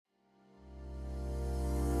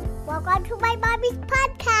Welcome to my mommy's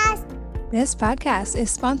podcast. This podcast is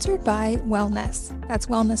sponsored by Wellness. That's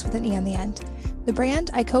wellness with an E on the end. The brand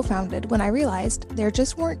I co-founded when I realized there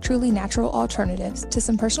just weren't truly natural alternatives to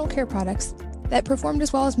some personal care products that performed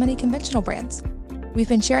as well as many conventional brands. We've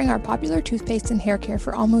been sharing our popular toothpaste and hair care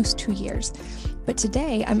for almost 2 years, but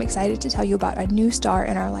today I'm excited to tell you about a new star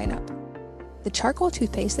in our lineup. The charcoal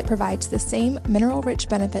toothpaste that provides the same mineral-rich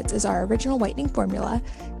benefits as our original whitening formula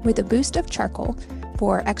with a boost of charcoal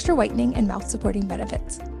for extra whitening and mouth-supporting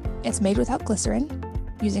benefits. It's made without glycerin,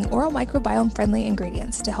 using oral microbiome-friendly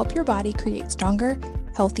ingredients to help your body create stronger,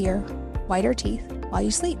 healthier, whiter teeth while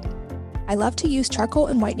you sleep. I love to use charcoal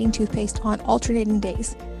and whitening toothpaste on alternating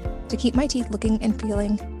days to keep my teeth looking and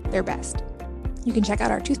feeling their best. You can check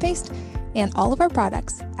out our toothpaste and all of our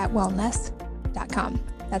products at wellness.com.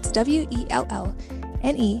 That's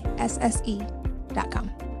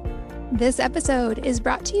WELLNESSE.com. This episode is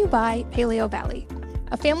brought to you by Paleo Valley,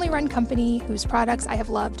 a family-run company whose products I have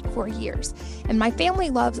loved for years. And my family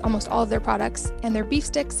loves almost all of their products, and their beef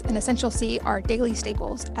sticks and Essential C are daily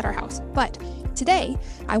staples at our house. But today,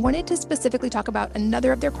 I wanted to specifically talk about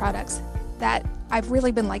another of their products that I've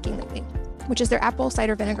really been liking lately, which is their apple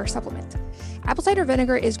cider vinegar supplement. Apple cider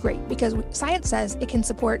vinegar is great because science says it can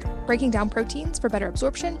support breaking down proteins for better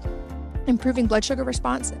absorption, improving blood sugar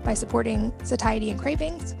response by supporting satiety and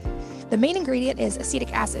cravings. The main ingredient is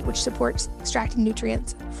acetic acid, which supports extracting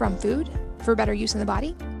nutrients from food for better use in the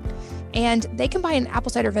body. And they combine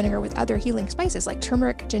apple cider vinegar with other healing spices like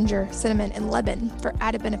turmeric, ginger, cinnamon, and lemon for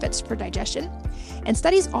added benefits for digestion. And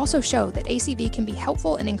studies also show that ACV can be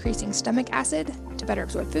helpful in increasing stomach acid to better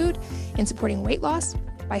absorb food, in supporting weight loss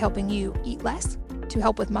by helping you eat less, to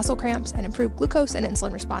help with muscle cramps and improve glucose and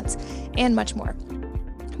insulin response, and much more.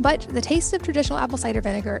 But the taste of traditional apple cider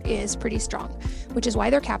vinegar is pretty strong, which is why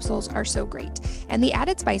their capsules are so great. And the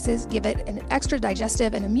added spices give it an extra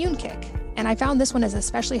digestive and immune kick. And I found this one is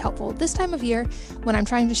especially helpful this time of year when I'm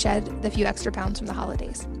trying to shed the few extra pounds from the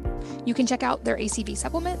holidays. You can check out their ACV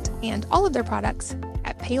supplement and all of their products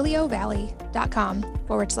at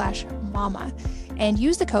paleovalley.com/mama and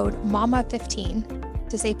use the code MAMA15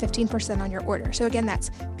 to save 15% on your order. So again, that's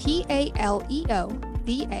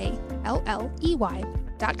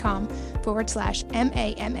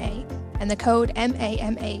paleovalley.com/MAMA and the code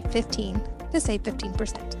MAMA15 to save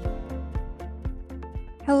 15%.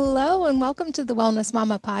 Hello and welcome to the Wellness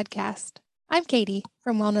Mama podcast. I'm Katie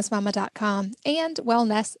from wellnessmama.com and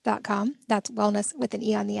wellness.com. That's wellness with an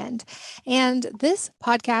E on the end. And this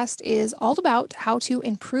podcast is all about how to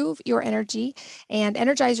improve your energy and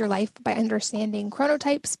energize your life by understanding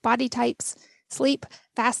chronotypes, body types, sleep,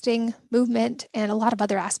 fasting, movement, and a lot of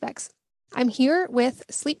other aspects. I'm here with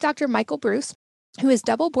sleep doctor Michael Breus, who is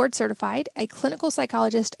double board certified, a clinical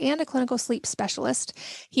psychologist, and a clinical sleep specialist.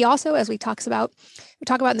 He also, as we talk about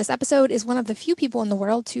in this episode, is one of the few people in the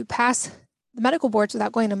world to pass the medical boards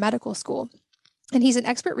without going to medical school. And he's an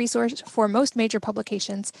expert resource for most major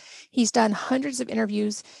publications. He's done hundreds of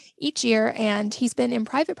interviews each year, and he's been in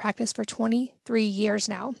private practice for 23 years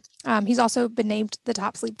now. He's also been named the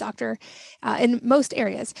top sleep doctor in most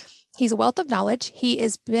areas. He's a wealth of knowledge. He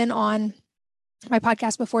has been on my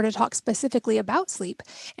podcast before to talk specifically about sleep.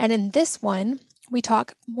 And in this one, we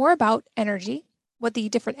talk more about energy, what the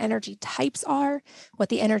different energy types are, what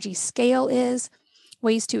the energy scale is,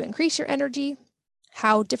 ways to increase your energy,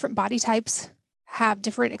 how different body types have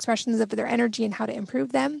different expressions of their energy and how to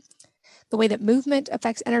improve them, the way that movement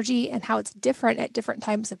affects energy and how it's different at different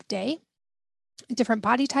times of day, different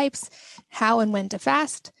body types, how and when to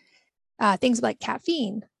fast, things like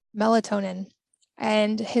caffeine, melatonin,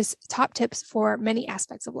 and his top tips for many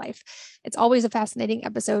aspects of life. It's always a fascinating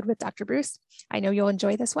episode with Dr. Breus. I know you'll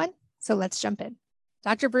enjoy this one, so let's jump in.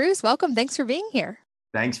 Dr. Breus, welcome. Thanks for being here.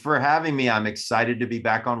 Thanks for having me. I'm excited to be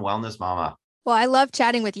back on Wellness Mama. Well, I love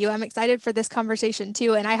chatting with you. I'm excited for this conversation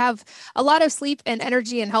too. And I have a lot of sleep and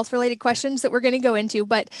energy and health related questions that we're going to go into.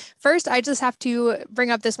 But first, I just have to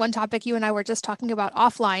bring up this one topic you and I were just talking about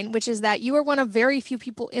offline, which is that you are one of very few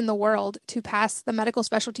people in the world to pass the medical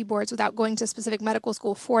specialty boards without going to specific medical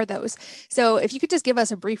school for those. So if you could just give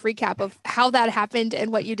us a brief recap of how that happened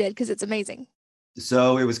and what you did, because it's amazing.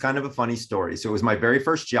 So it was kind of a funny story. So it was my very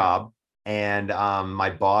first job. And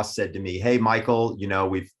my boss said to me, "Hey, Michael,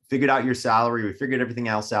 we've figured out your salary. We figured everything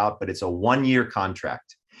else out, but it's a 1-year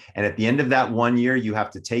contract. And at the end of that 1 year, you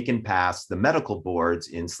have to take and pass the medical boards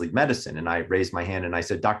in sleep medicine." And I raised my hand and I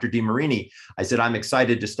said, "Dr. DeMarini," I said, "I'm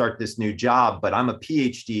excited to start this new job, but I'm a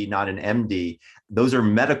PhD, not an MD. Those are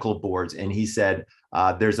medical boards." And he said,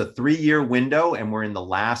 "There's a 3-year window and we're in the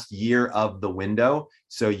last year of the window.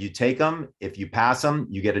 So you take them. If you pass them,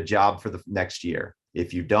 you get a job for the next year.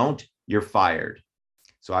 If you don't, you're fired."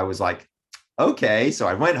 So I was like, okay. So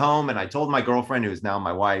I went home and I told my girlfriend, who is now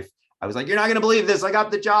my wife, I was like, you're not going to believe this. I got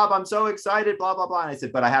the job. I'm so excited, blah, blah, blah. And I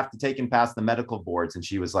said, but I have to take and pass the medical boards. And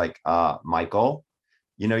she was like, Michael,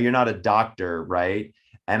 you're not a doctor, right?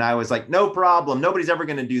 And I was like, no problem. Nobody's ever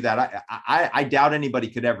going to do that. I doubt anybody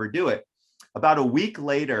could ever do it. About a week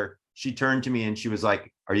later, she turned to me and she was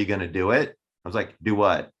like, are you going to do it? I was like, do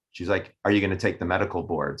what? She's like, are you going to take the medical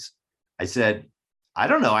boards? I said, I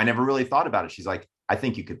don't know. I never really thought about it. She's like, I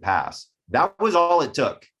think you could pass. That was all it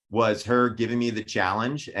took, was her giving me the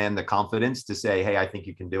challenge and the confidence to say, hey, I think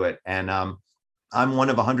you can do it. And I'm one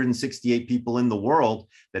of 168 people in the world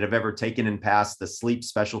that have ever taken and passed the sleep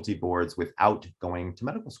specialty boards without going to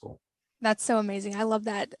medical school. That's so amazing. I love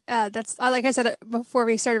that. That's like I said before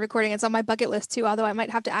we started recording, it's on my bucket list too, although I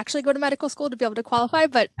might have to actually go to medical school to be able to qualify,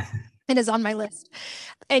 but it is on my list.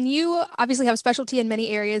 And you obviously have specialty in many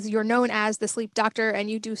areas. You're known as the sleep doctor,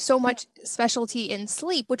 and you do so much specialty in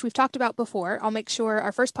sleep, which we've talked about before. I'll make sure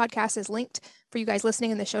our first podcast is linked for you guys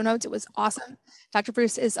listening in the show notes. It was awesome. Dr.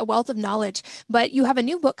 Breus is a wealth of knowledge, but you have a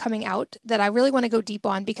new book coming out that I really want to go deep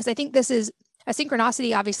on, because I think this is a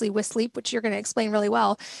synchronicity, obviously, with sleep, which you're going to explain really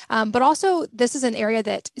well. But also, this is an area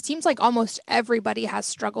that it seems like almost everybody has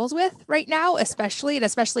struggles with right now, especially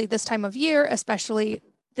this time of year, especially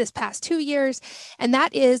this past 2 years. And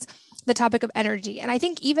that is the topic of energy. And I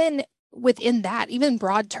think even within that, even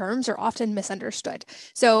broad terms are often misunderstood.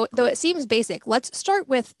 So though it seems basic, let's start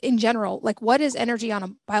with, in general, like, what is energy on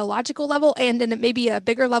a biological level, and in maybe a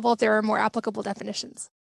bigger level if there are more applicable definitions?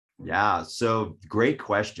 Yeah, so great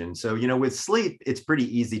question. So, with sleep, it's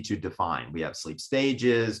pretty easy to define. We have sleep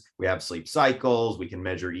stages, we have sleep cycles, we can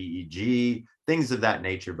measure EEG, things of that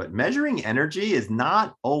nature. But measuring energy is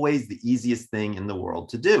not always the easiest thing in the world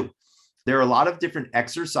to do. There are a lot of different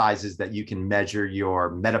exercises that you can measure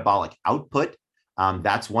your metabolic output.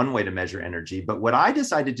 That's one way to measure energy. But what I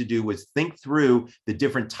decided to do was think through the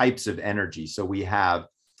different types of energy. So we have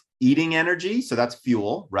eating energy, so that's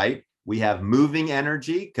fuel, right? We have moving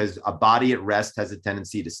energy, because a body at rest has a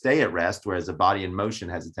tendency to stay at rest, whereas a body in motion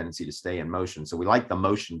has a tendency to stay in motion. So we like the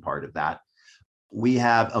motion part of that. We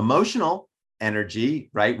have emotional energy,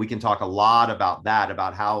 right? We can talk a lot about that,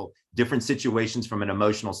 about how different situations from an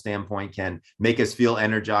emotional standpoint can make us feel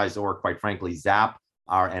energized or, quite frankly, zap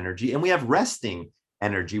our energy. And we have resting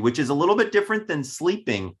energy, which is a little bit different than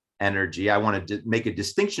sleeping energy. I want to make a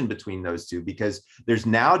distinction between those two, because there's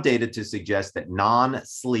now data to suggest that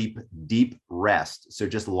non-sleep deep rest, so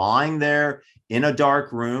just lying there in a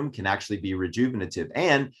dark room, can actually be rejuvenative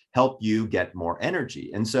and help you get more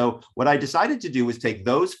energy. And so what I decided to do was take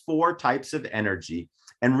those 4 types of energy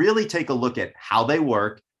and really take a look at how they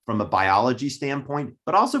work from a biology standpoint,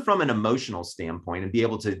 but also from an emotional standpoint, and be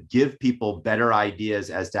able to give people better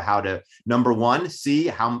ideas as to how to, number one, see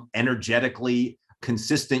how energetically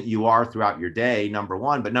consistent you are throughout your day, number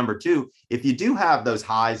one. But number two, if you do have those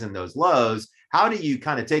highs and those lows, how do you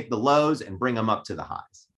kind of take the lows and bring them up to the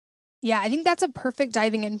highs? Yeah, I think that's a perfect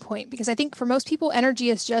diving in point, because I think for most people,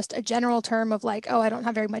 energy is just a general term of like, oh, I don't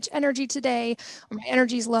have very much energy today, or my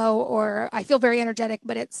energy's low, or I feel very energetic,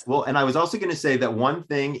 but it's... Well, and I was also going to say that one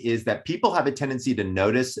thing is that people have a tendency to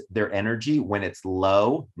notice their energy when it's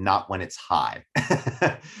low, not when it's high.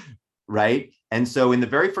 Right? And so in the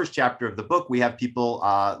very first chapter of the book, we have people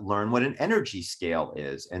learn what an energy scale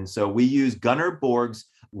is. And so we use Gunnar Borg's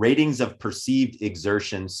ratings of perceived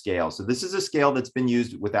exertion scale. So this is a scale that's been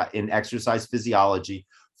used in exercise physiology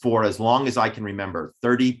for as long as I can remember,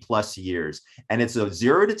 30 plus years. And it's a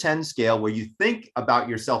 0 to 10 scale where you think about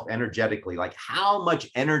yourself energetically, like, how much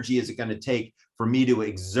energy is it going to take for me to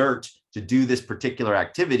exert to do this particular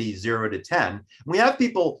activity, 0 to 10. We have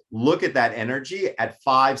people look at that energy at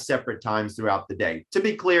 5 separate times throughout the day. To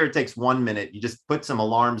be clear, it takes 1 minute. You just put some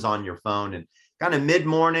alarms on your phone, and kind of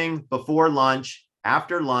mid-morning, before lunch,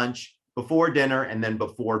 after lunch, before dinner, and then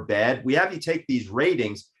before bed. We have you take these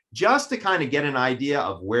ratings just to kind of get an idea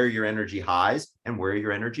of where your energy highs and where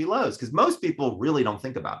your energy lows, because most people really don't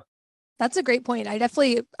think about it. That's a great point. I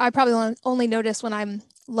probably only notice when I'm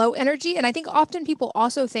low energy. And I think often people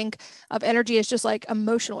also think of energy as just like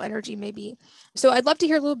emotional energy, maybe. So I'd love to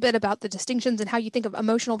hear a little bit about the distinctions and how you think of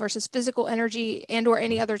emotional versus physical energy, and or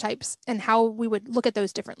any other types, and how we would look at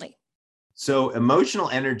those differently. So emotional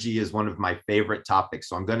energy is one of my favorite topics.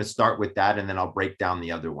 So I'm going to start with that, and then I'll break down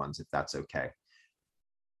the other ones, if that's okay.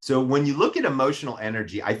 So when you look at emotional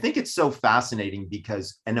energy, I think it's so fascinating,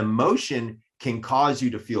 because an emotion can cause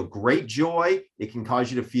you to feel great joy. It can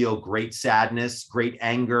cause you to feel great sadness, great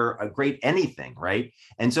anger, great anything, right?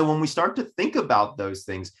 And so when we start to think about those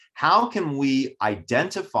things, how can we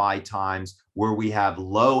identify times where we have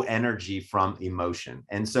low energy from emotion?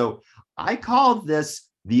 And so I call this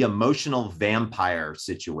the emotional vampire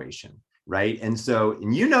situation, right? And so,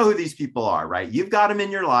 and you know who these people are, right? You've got them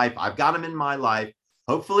in your life. I've got them in my life.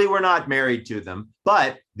 Hopefully we're not married to them,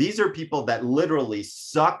 but these are people that literally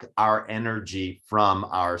suck our energy from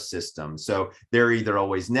our system. So they're either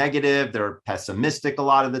always negative, they're pessimistic a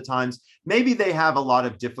lot of the times. Maybe they have a lot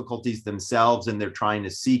of difficulties themselves and they're trying to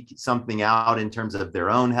seek something out in terms of their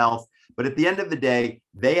own health. But at the end of the day,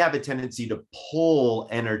 they have a tendency to pull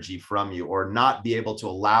energy from you or not be able to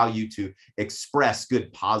allow you to express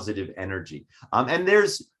good, positive energy. And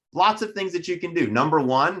there's lots of things that you can do. Number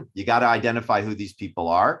one, you got to identify who these people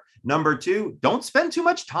are. Number two, don't spend too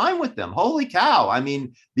much time with them. Holy cow. I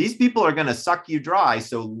mean, these people are going to suck you dry.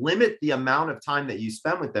 So limit the amount of time that you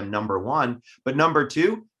spend with them, number one. But number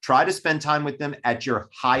two, try to spend time with them at your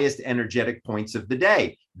highest energetic points of the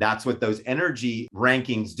day. That's what those energy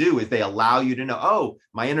rankings do, is they allow you to know, oh,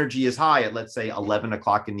 my energy is high at, let's say, 11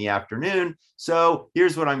 o'clock in the afternoon. So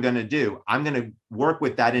here's what I'm going to do. I'm going to work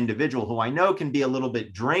with that individual who I know can be a little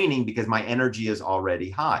bit draining because my energy is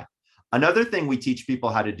already high. Another thing we teach people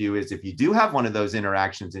how to do is if you do have one of those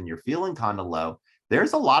interactions and you're feeling kind of low,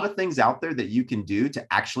 there's a lot of things out there that you can do to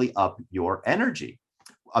actually up your energy.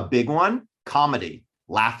 A big one, comedy,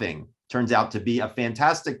 laughing, turns out to be a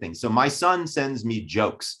fantastic thing. So my son sends me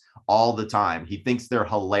jokes all the time. He thinks they're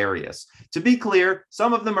hilarious. To be clear,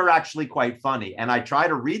 some of them are actually quite funny, and I try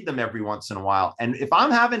to read them every once in a while. And if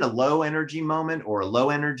I'm having a low energy moment or a low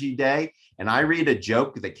energy day, and I read a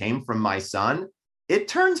joke that came from my son, it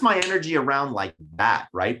turns my energy around like that,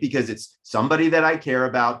 right? Because it's somebody that I care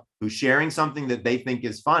about who's sharing something that they think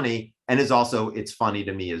is funny, and is also, it's funny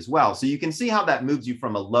to me as well. So you can see how that moves you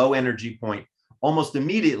from a low energy point almost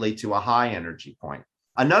immediately to a high energy point.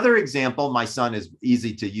 Another example, my son is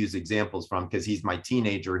easy to use examples from because he's my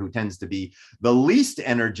teenager who tends to be the least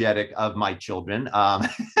energetic of my children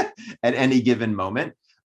at any given moment.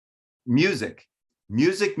 Music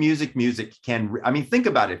can, I mean, think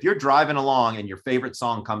about it. If you're driving along and your favorite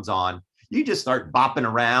song comes on, you just start bopping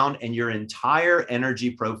around and your entire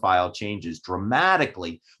energy profile changes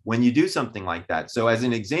dramatically when you do something like that. So as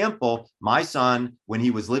an example, my son, when he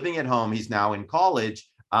was living at home, he's now in college,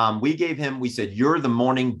 we said, you're the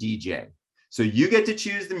morning DJ. So you get to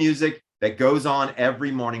choose the music that goes on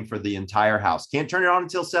every morning for the entire house. Can't turn it on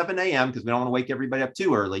until 7 a.m. because we don't want to wake everybody up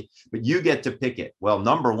too early, but you get to pick it. Well,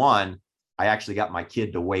 number one, I actually got my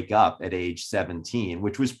kid to wake up at age 17,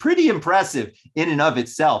 which was pretty impressive in and of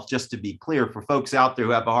itself, just to be clear, for folks out there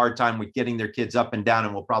who have a hard time with getting their kids up and down.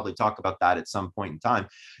 And we'll probably talk about that at some point in time.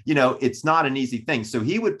 You know, it's not an easy thing. So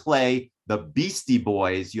he would play the Beastie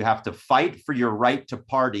Boys, You Have to Fight for Your Right to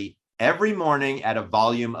Party, every morning at a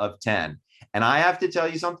volume of 10. And I have to tell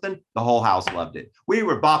you something, the whole house loved it. We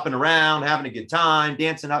were bopping around, having a good time,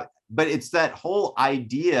 dancing up. But it's that whole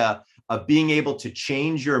idea of being able to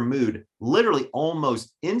change your mood literally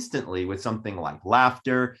almost instantly with something like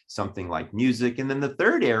laughter, something like music. And then the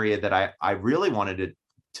third area that I really wanted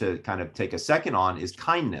to kind of take a second on is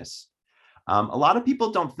kindness. A lot of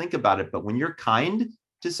people don't think about it, but when you're kind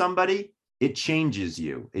to somebody, it changes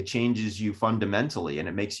you. It changes you fundamentally, and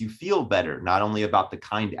it makes you feel better, not only about the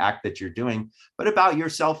kind act that you're doing, but about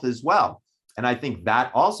yourself as well. And I think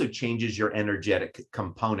that also changes your energetic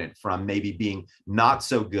component from maybe being not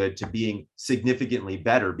so good to being significantly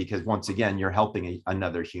better, because once again, you're helping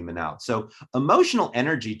another human out. So emotional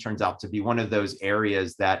energy turns out to be one of those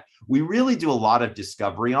areas that we really do a lot of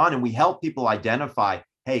discovery on, and we help people identify,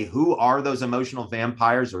 hey, who are those emotional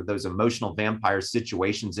vampires or those emotional vampire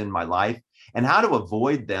situations in my life, and how to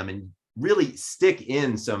avoid them, and really stick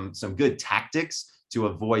in some good tactics to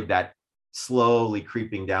avoid that slowly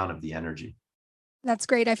creeping down of the energy. That's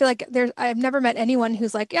great. I feel like I've never met anyone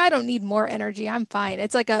who's like, yeah, I don't need more energy. I'm fine.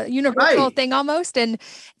 It's like a universal thing almost. And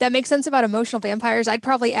that makes sense about emotional vampires. I'd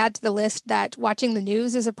probably add to the list that watching the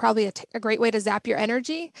news is probably a great way to zap your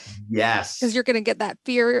energy. Yes. Because you're going to get that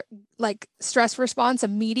fear, like stress response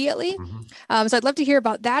immediately. Mm-hmm. So I'd love to hear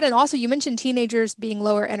about that. And also you mentioned teenagers being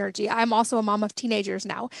lower energy. I'm also a mom of teenagers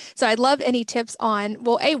now. So I'd love any tips on,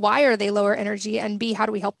 well, A, why are they lower energy? And B, how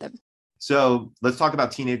do we help them? So let's talk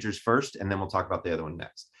about teenagers first, and then we'll talk about the other one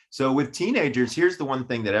next. So with teenagers, here's the one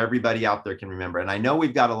thing that everybody out there can remember. And I know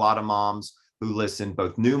we've got a lot of moms who listen,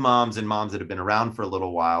 both new moms and moms that have been around for a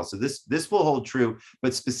little while. So this will hold true.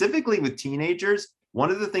 But specifically with teenagers,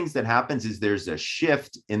 one of the things that happens is there's a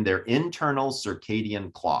shift in their internal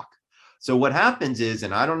circadian clock. So what happens is,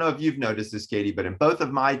 and I don't know if you've noticed this, Katie, but in both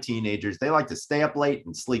of my teenagers, they like to stay up late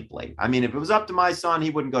and sleep late. I mean, if it was up to my son,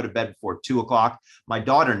 he wouldn't go to bed before 2 o'clock. My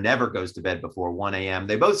daughter never goes to bed before 1 a.m.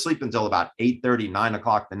 They both sleep until about 8:30, 9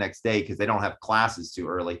 o'clock the next day because they don't have classes too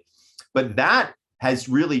early. But that has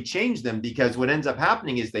really changed them, because what ends up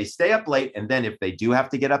happening is they stay up late. And then if they do have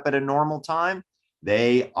to get up at a normal time,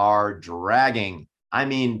 they are dragging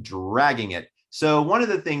it. So one of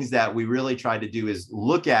the things that we really try to do is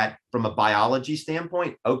look at from a biology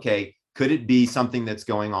standpoint, okay, could it be something that's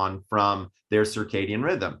going on from their circadian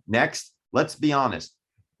rhythm? Next, let's be honest.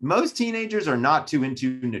 Most teenagers are not too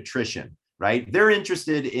into nutrition, right? They're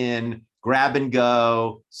interested in grab and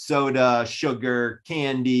go, soda, sugar,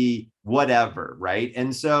 candy, whatever, right?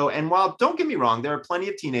 And while don't get me wrong, there are plenty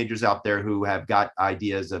of teenagers out there who have got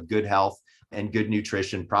ideas of good health and good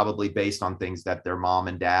nutrition, probably based on things that their mom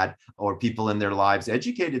and dad or people in their lives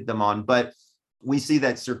educated them on. But we see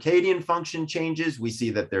that circadian function changes. We see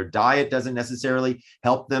that their diet doesn't necessarily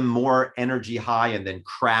help them, more energy high, and then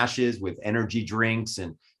crashes with energy drinks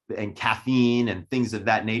and caffeine and things of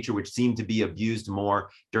that nature, which seem to be abused more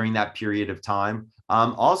during that period of time.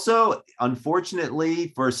 Also,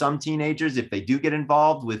 unfortunately, for some teenagers, if they do get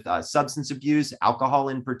involved with substance abuse, alcohol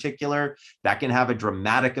in particular, that can have a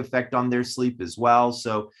dramatic effect on their sleep as well.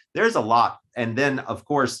 So there's a lot. And then, of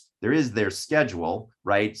course, there is their schedule,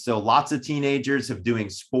 right? So lots of teenagers have doing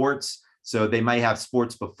sports. So they might have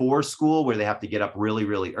sports before school where they have to get up really,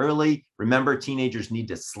 really early. Remember, teenagers need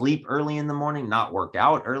to sleep early in the morning, not work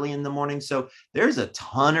out early in the morning. So there's a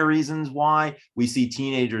ton of reasons why we see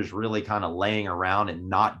teenagers really kind of laying around and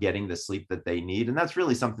not getting the sleep that they need. And that's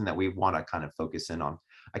really something that we want to kind of focus in on.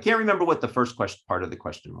 I can't remember what the first part of the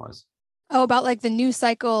question was. Oh, about like the news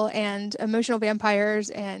cycle and emotional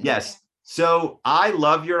vampires and yes. So I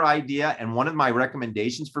love your idea. And one of my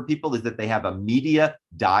recommendations for people is that they have a media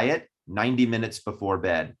diet 90 minutes before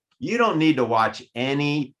bed. You don't need to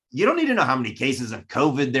you don't need to know how many cases of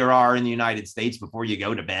COVID there are in the United States before you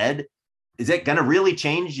go to bed. Is it going to really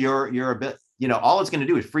change your ability? All it's going to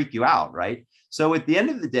do is freak you out, right? So at the end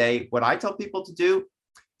of the day, what I tell people to do,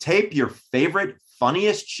 tape your favorite,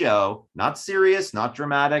 funniest show, not serious, not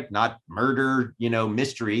dramatic, not murder,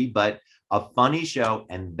 mystery, but a funny show.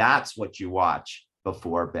 And that's what you watch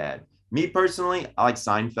before bed. Me personally, I like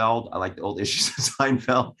Seinfeld. I like the old issues of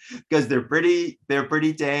Seinfeld because they're pretty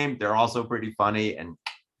tame. They're also pretty funny, and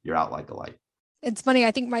you're out like a light. It's funny.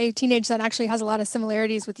 I think my teenage son actually has a lot of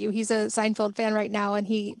similarities with you. He's a Seinfeld fan right now, and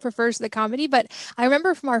he prefers the comedy. But I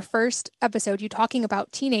remember from our first episode, you talking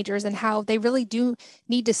about teenagers and how they really do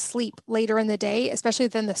need to sleep later in the day, especially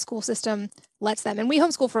than the school system lets them. And we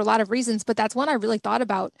homeschool for a lot of reasons, but that's one I really thought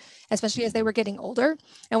about, especially as they were getting older.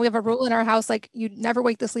 And we have a rule in our house, like you never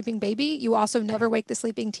wake the sleeping baby. You also never wake the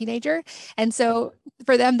sleeping teenager. And so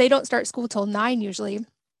for them, they don't start school till 9 usually,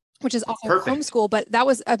 which is also homeschool, but that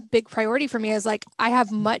was a big priority for me. Is like, I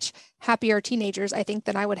have much happier teenagers, I think,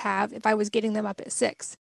 than I would have if I was getting them up at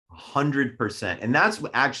 6. 100%. And that's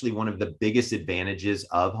actually one of the biggest advantages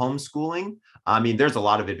of homeschooling. I mean, there's a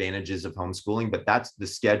lot of advantages of homeschooling, but the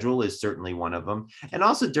schedule is certainly one of them. And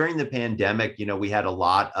also during the pandemic, we had a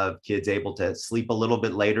lot of kids able to sleep a little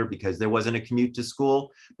bit later because there wasn't a commute to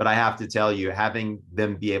school. But I have to tell you, having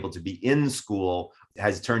them be able to be in school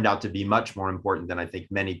has turned out to be much more important than I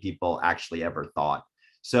think many people actually ever thought.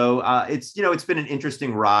 So it's been an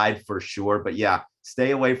interesting ride for sure. But yeah,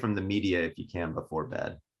 stay away from the media if you can before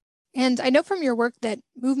bed. And I know from your work that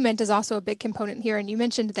movement is also a big component here, and you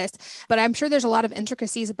mentioned this, but I'm sure there's a lot of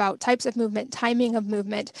intricacies about types of movement, timing of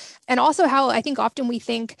movement, and also how I think often we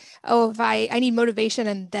think, oh, if I need motivation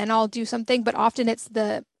and then I'll do something, but often it's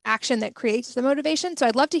the action that creates the motivation. So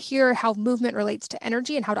I'd love to hear how movement relates to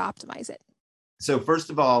energy and how to optimize it. So first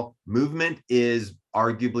of all, movement is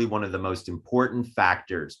arguably one of the most important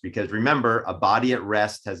factors, because remember, a body at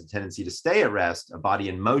rest has a tendency to stay at rest. A body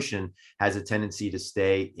in motion has a tendency to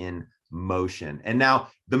stay in motion. And now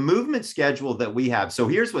the movement schedule that we have. So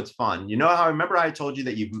here's what's fun. Remember I told you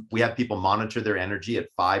that we have people monitor their energy at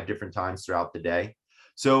 5 different times throughout the day.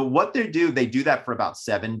 So what they do that for about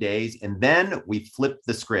 7 days. And then we flip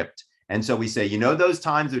the script. And so we say, those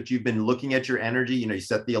times that you've been looking at your energy, you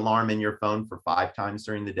set the alarm in your phone for 5 times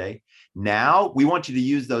during the day. Now we want you to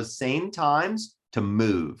use those same times to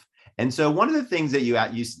move. And so one of the things that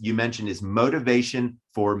you mentioned is motivation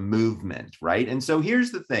for movement, right? And so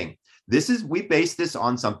here's the thing. We base this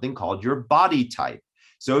on something called your body type.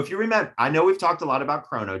 So if you remember, I know we've talked a lot about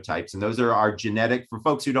chronotypes, and those are our genetic, for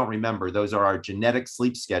folks who don't remember, those are our genetic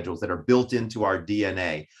sleep schedules that are built into our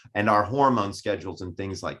DNA and our hormone schedules and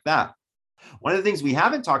things like that. One of the things we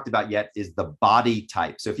haven't talked about yet is the body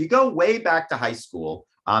type. So if you go way back to high school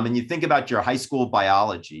and you think about your high school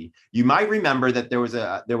biology, you might remember that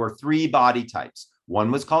there were 3 body types. One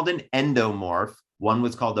was called an endomorph, one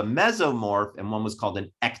was called a mesomorph, and one was called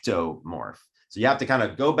an ectomorph. So you have to kind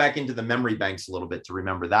of go back into the memory banks a little bit to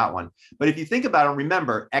remember that one. But if you think about it,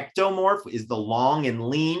 remember, ectomorph is the long and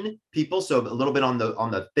lean people, so a little bit on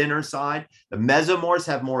the thinner side. The mesomorphs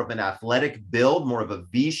have more of an athletic build, more of a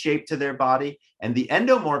V shape to their body, and the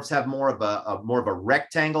endomorphs have more of a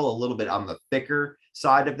rectangle, a little bit on the thicker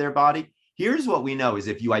side of their body. Here's what we know is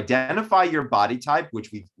if you identify your body type,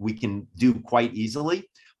 which we can do quite easily,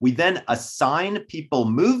 we then assign people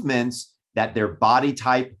movements that their body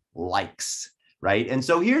type likes, right? And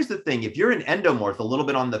so here's the thing. If you're an endomorph, a little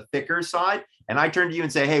bit on the thicker side, and I turn to you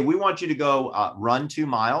and say, hey, we want you to go run 2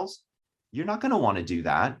 miles, you're not going to want to do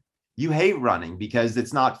that. You hate running because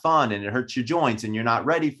it's not fun and it hurts your joints and you're not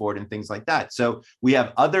ready for it and things like that. So we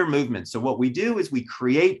have other movements. So what we do is we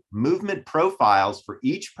create movement profiles for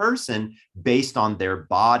each person based on their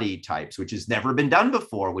body types, which has never been done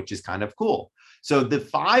before, which is kind of cool. So the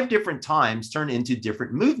 5 different times turn into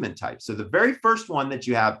different movement types. So the very first one that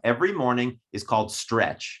you have every morning is called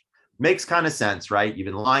stretch. Makes kind of sense, right? You've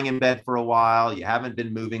been lying in bed for a while. You haven't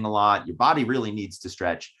been moving a lot. Your body really needs to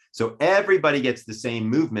stretch. So everybody gets the same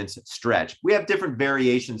movements, stretch. We have different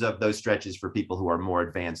variations of those stretches for people who are more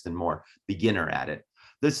advanced and more beginner at it.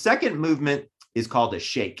 The second movement is called a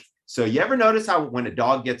shake. So you ever notice how when a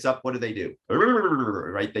dog gets up, what do?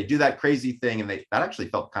 Right? They do that crazy thing, and that actually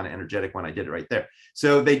felt kind of energetic when I did it right there.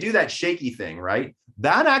 So they do that shaky thing, right?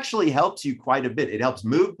 That actually helps you quite a bit. It helps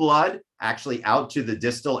move blood actually out to the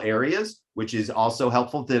distal areas, which is also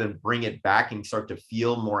helpful to bring it back and start to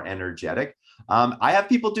feel more energetic. I have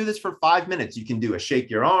people do this for 5 minutes. You can do a shake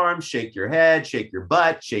your arms, shake your head, shake your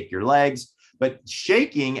butt, shake your legs, but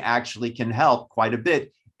shaking actually can help quite a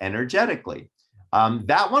bit energetically.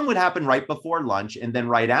 That one would happen right before lunch. And then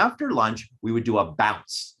right after lunch, we would do a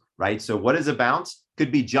bounce, right? So what is a bounce?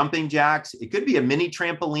 Could be jumping jacks. It could be a mini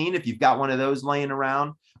trampoline if you've got one of those laying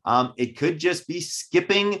around. It could just be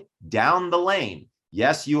skipping down the lane.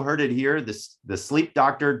 Yes, you heard it here. The sleep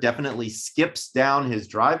doctor definitely skips down his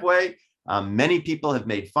driveway. Many people have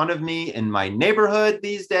made fun of me in my neighborhood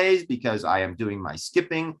these days because I am doing my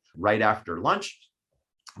skipping right after lunch.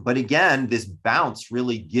 But again, this bounce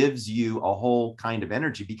really gives you a whole kind of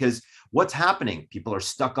energy because what's happening? People are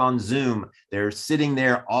stuck on Zoom. They're sitting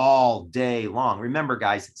there all day long. Remember,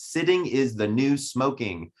 guys, sitting is the new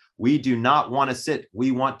smoking. We do not want to sit.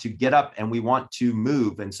 We want to get up and we want to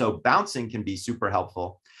move. And so bouncing can be super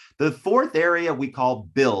helpful. The fourth area we call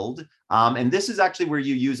build. And this is actually where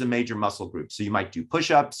you use a major muscle group. So you might do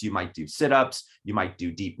push-ups, you might do sit-ups, you might do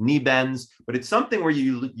deep knee bends, but it's something where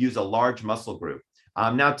you use a large muscle group.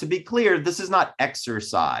 Now, to be clear, this is not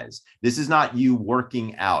exercise. This is not you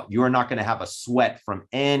working out. You are not going to have a sweat from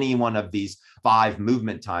any one of these 5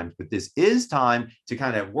 movement times, but this is time to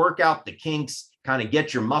kind of work out the kinks, kind of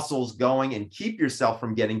get your muscles going and keep yourself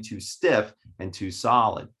from getting too stiff and too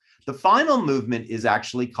solid. The final movement is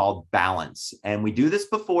actually called balance. And we do this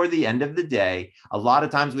before the end of the day. A lot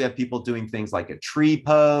of times we have people doing things like a tree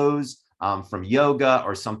pose from yoga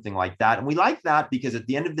or something like that. And we like that because at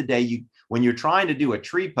the end of the day, when you're trying to do a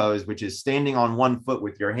tree pose, which is standing on one foot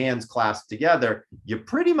with your hands clasped together, you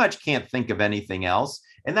pretty much can't think of anything else.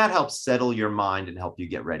 And that helps settle your mind and help you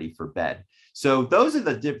get ready for bed. So those are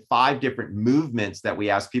the 5 different movements that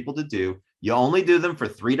we ask people to do. You only do them for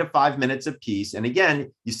 3 to 5 minutes a piece. And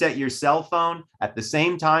again, you set your cell phone at the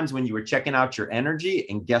same times when you were checking out your energy.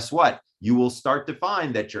 And guess what? You will start to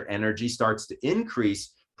find that your energy starts to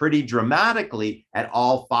increase pretty dramatically at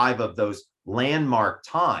all 5 of those landmark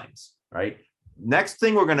times, right? Next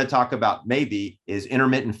thing we're going to talk about maybe is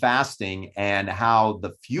intermittent fasting and how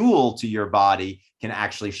the fuel to your body can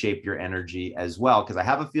actually shape your energy as well. Because I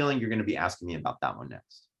have a feeling you're going to be asking me about that one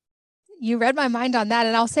next. You read my mind on that.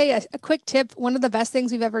 And I'll say a quick tip. One of the best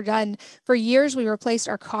things we've ever done. For years, we replaced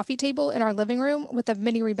our coffee table in our living room with a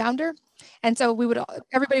mini rebounder. And so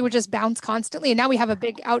everybody would just bounce constantly. And now we have a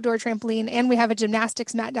big outdoor trampoline and we have a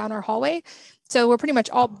gymnastics mat down our hallway. So we're pretty much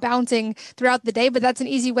all bouncing throughout the day, but that's an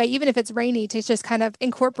easy way, even if it's rainy, to just kind of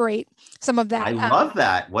incorporate some of that. I love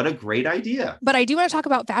that. What a great idea. But I do want to talk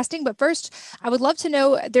about fasting. But first, I would love to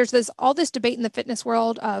know, there's all this debate in the fitness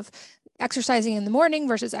world of exercising in the morning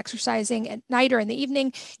versus exercising at night or in the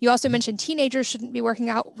evening. You also mentioned teenagers shouldn't be working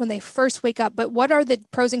out when they first wake up, but what are the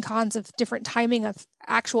pros and cons of different timing of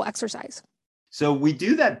actual exercise? So we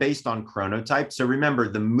do that based on chronotypes. So remember,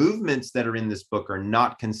 the movements that are in this book are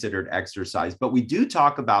not considered exercise, but we do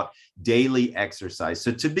talk about daily exercise.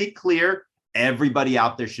 So to be clear, Everybody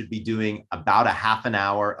out there should be doing about a half an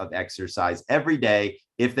hour of exercise every day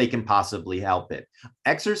if they can possibly help it.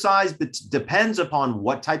 Exercise depends upon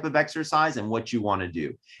what type of exercise and what you want to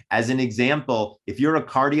do. As an example, if you're a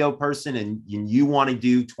cardio person and you want to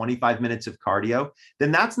do 25 minutes of cardio,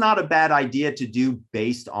 then that's not a bad idea to do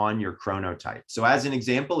based on your chronotype. So as an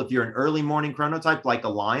example, if you're an early morning chronotype like a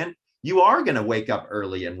lion, you are going to wake up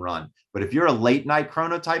early and run. But if you're a late night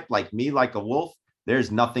chronotype like me, like a wolf,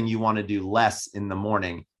 there's nothing you want to do less in the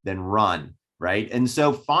morning than run, right? And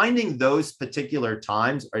so finding those particular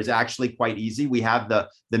times is actually quite easy. We have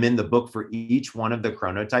them in the book for each one of the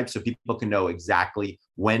chronotypes so people can know exactly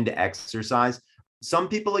when to exercise. Some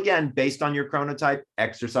people, again, based on your chronotype,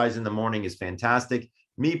 exercise in the morning is fantastic.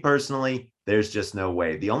 Me personally, there's just no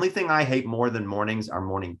way. The only thing I hate more than mornings are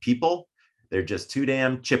morning people. They're just too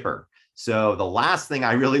damn chipper. So the last thing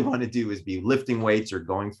I really want to do is be lifting weights or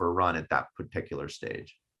going for a run at that particular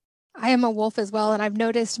stage. I am a wolf as well, and I've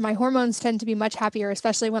noticed my hormones tend to be much happier,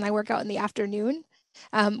 especially when I work out in the afternoon,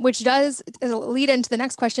 which does lead into the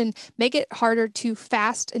next question, make it harder to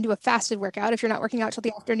fast and do a fasted workout if you're not working out till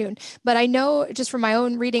the afternoon. But I know just from my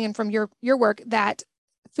own reading and from your work that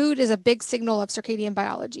food is a big signal of circadian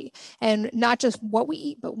biology, and not just what we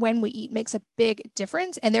eat, but when we eat makes a big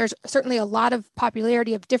difference. And there's certainly a lot of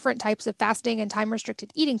popularity of different types of fasting and time restricted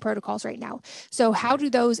eating protocols right now. So how do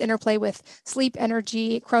those interplay with sleep,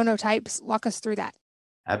 energy, chronotypes? Walk us through that.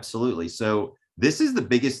 Absolutely. So this is the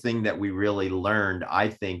biggest thing that we really learned, I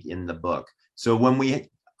think, in the book. So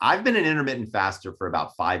I've been an intermittent faster for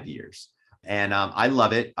about 5 years, and I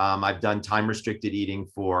love it. I've done time restricted eating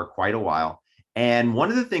for quite a while. And one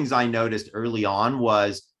of the things I noticed early on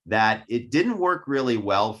was that it didn't work really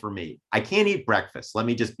well for me. I can't eat breakfast. Let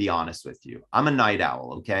me just be honest with you. I'm a night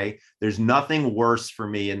owl, okay? There's nothing worse for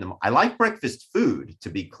me I like breakfast food, to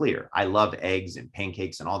be clear. I love eggs and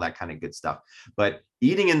pancakes and all that kind of good stuff. But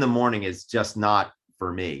eating in the morning is just not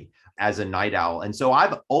for me as a night owl. And so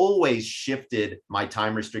I've always shifted my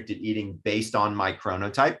time restricted eating based on my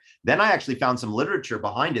chronotype. Then I actually found some literature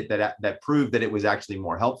behind it that proved that it was actually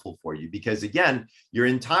more helpful for you, because again, your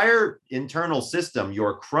entire internal system,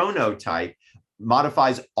 your chronotype,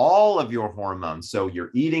 modifies all of your hormones. So your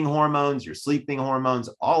eating hormones, your sleeping hormones,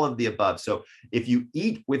 all of the above. So if you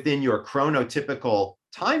eat within your chronotypical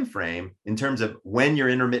time frame in terms of when you're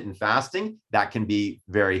intermittent fasting, that can be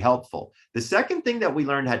very helpful. The second thing that we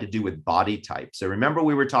learned had to do with body type. So remember,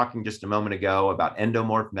 we were talking just a moment ago about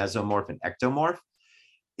endomorph, mesomorph, and ectomorph.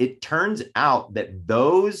 It turns out that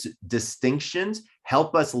those distinctions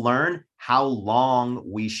help us learn how long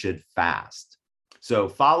we should fast. So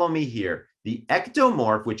follow me here. The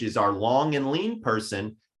ectomorph, which is our long and lean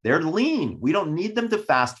person, they're lean. We don't need them to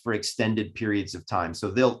fast for extended periods of time. So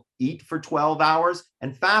they'll eat for 12 hours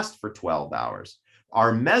and fast for 12 hours.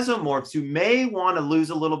 Our mesomorphs, who may want to lose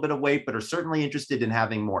a little bit of weight, but are certainly interested in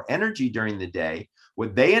having more energy during the day,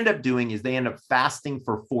 what they end up doing is they end up fasting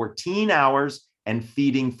for 14 hours and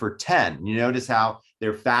feeding for 10. You notice how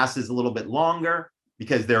their fast is a little bit longer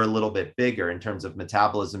because they're a little bit bigger in terms of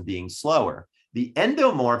metabolism being slower. The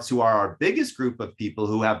endomorphs, who are our biggest group of people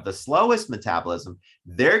who have the slowest metabolism,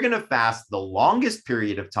 they're going to fast the longest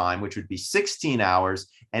period of time, which would be 16 hours,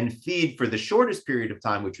 and feed for the shortest period of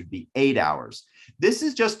time, which would be 8 hours. This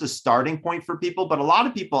is just a starting point for people, but a lot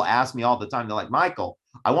of people ask me all the time, they're like, Michael,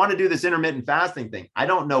 I want to do this intermittent fasting thing. I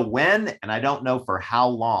don't know when, and I don't know for how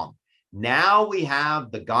long. Now we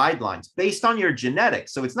have the guidelines based on your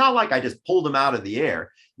genetics. So it's not like I just pulled them out of the air.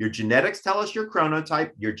 Your genetics tell us your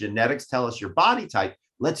chronotype. Your genetics tell us your body type.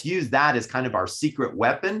 Let's use that as kind of our secret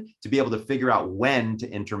weapon to be able to figure out when to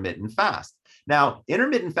intermittent fast. Now,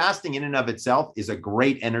 intermittent fasting in and of itself is a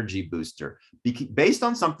great energy booster based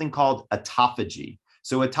on something called autophagy.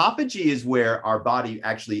 So autophagy is where our body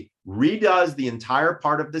actually redoes the entire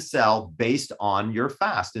part of the cell based on your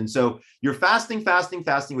fast. And so you're fasting,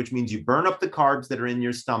 which means you burn up the carbs that are in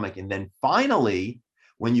your stomach. And then finally,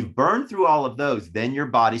 when you've burned through all of those, then your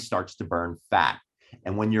body starts to burn fat.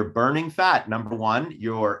 And when you're burning fat, number one,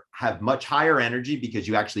 you have much higher energy because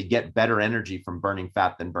you actually get better energy from burning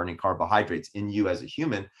fat than burning carbohydrates in you as a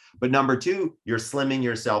human. But number two, you're slimming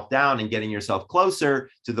yourself down and getting yourself closer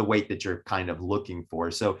to the weight that you're kind of looking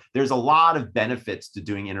for. So there's a lot of benefits to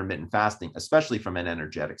doing intermittent fasting, especially from an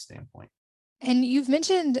energetic standpoint. And you've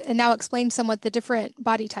mentioned and now explained somewhat the different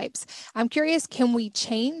body types. I'm curious, can we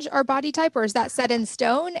change our body type, or is that set in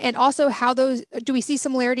stone? And also, do we see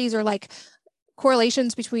similarities or like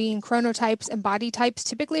correlations between chronotypes and body types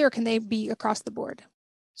typically, or can they be across the board?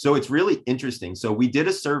 So it's really interesting. So we did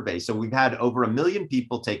a survey. So we've had over 1 million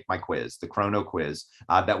people take my quiz, the chrono quiz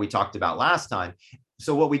that we talked about last time.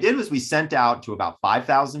 So what we did was we sent out to about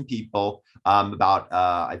 5,000 people,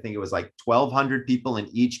 I think it was like 1,200 people in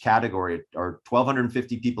each category, or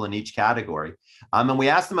 1,250 people in each category. And we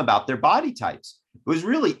asked them about their body types. It was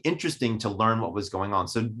really interesting to learn what was going on.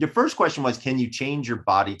 So the first question was, can you change your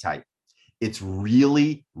body type? It's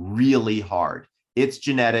really, really hard. It's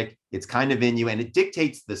genetic, it's kind of in you, and it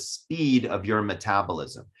dictates the speed of your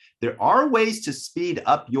metabolism. There are ways to speed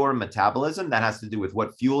up your metabolism. That has to do with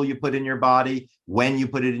what fuel you put in your body, when you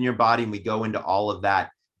put it in your body, and we go into all of that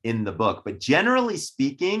in the book. But generally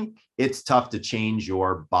speaking, it's tough to change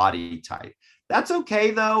your body type. That's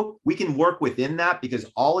okay, though. We can work within that because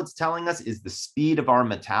all it's telling us is the speed of our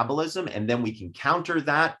metabolism, and then we can counter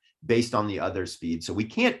that based on the other speed. So we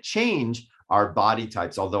can't change our body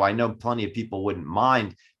types, although I know plenty of people wouldn't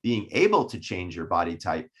mind being able to change your body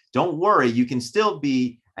type. Don't worry, you can still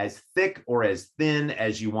be as thick or as thin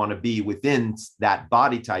as you want to be within that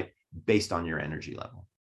body type based on your energy level.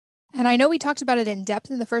 And I know we talked about it in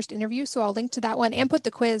depth in the first interview, so I'll link to that one and put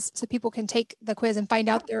the quiz so people can take the quiz and find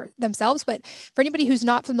out themselves. But for anybody who's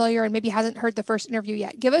not familiar and maybe hasn't heard the first interview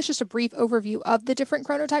yet, give us just a brief overview of the different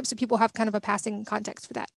chronotypes so people have kind of a passing context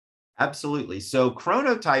for that. Absolutely. So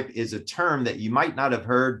chronotype is a term that you might not have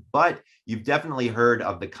heard, but you've definitely heard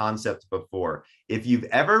of the concept before. If you've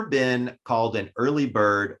ever been called an early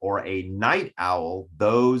bird or a night owl,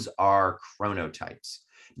 those are chronotypes.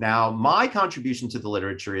 Now, my contribution to the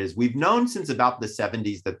literature is we've known since about the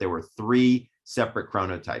 70s that there were 3 separate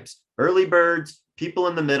chronotypes: early birds, people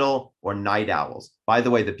in the middle, or night owls. By the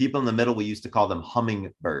way, the people in the middle, we used to call them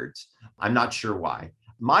hummingbirds. I'm not sure why.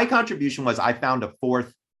 My contribution was I found a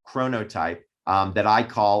 4th chronotype that I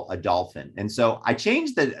call a dolphin. And so I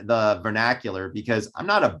changed the vernacular because I'm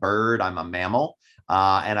not a bird, I'm a mammal.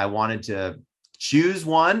 And I wanted to choose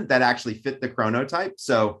one that actually fit the chronotype.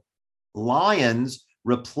 So lions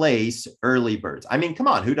replace early birds. I mean, come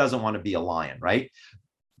on, who doesn't want to be a lion, right?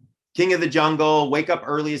 King of the jungle, wake up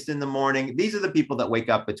earliest in the morning. These are the people that wake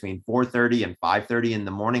up between 4:30 and 5:30 in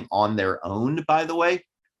the morning on their own, by the way.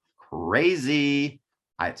 Crazy.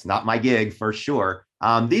 It's not my gig for sure.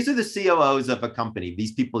 These are the COOs of a company.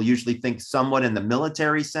 These people usually think somewhat in the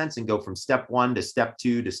military sense and go from step 1 to step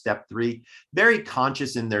 2 to step 3. Very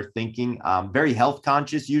conscious in their thinking, very health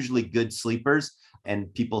conscious, usually good sleepers,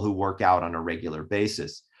 and people who work out on a regular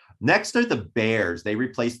basis. Next are the bears. They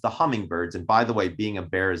replace the hummingbirds. And by the way, being a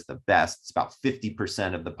bear is the best. It's about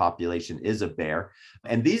 50% of the population is a bear.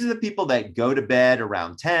 And these are the people that go to bed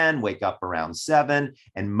around 10, wake up around 7,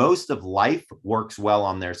 and most of life works well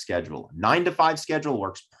on their schedule. 9 to 5 schedule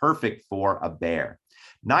works perfect for a bear.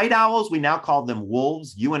 Night owls, we now call them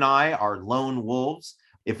wolves. You and I are lone wolves.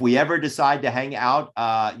 If we ever decide to hang out,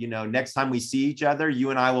 next time we see each other,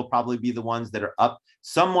 you and I will probably be the ones that are up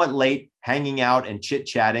somewhat late, hanging out and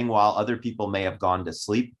chit-chatting while other people may have gone to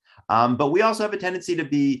sleep. But we also have a tendency to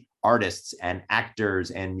be artists and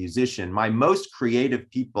actors and musicians. My most creative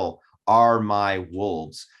people are my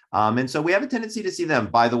wolves. And so we have a tendency to see them.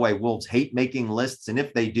 By the way, wolves hate making lists. And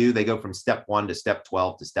if they do, they go from step 1 to step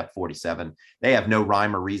 12 to step 47. They have no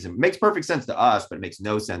rhyme or reason. It makes perfect sense to us, but it makes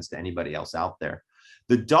no sense to anybody else out there.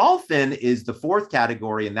 The dolphin is the 4th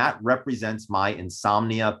category, and that represents my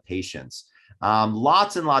insomnia patients.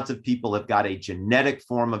 Lots and lots of people have got a genetic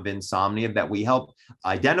form of insomnia that we help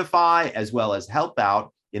identify as well as help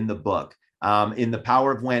out in the book, in The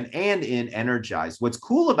Power of When and in Energize. What's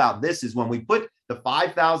cool about this is when we put the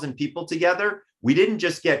 5,000 people together, we didn't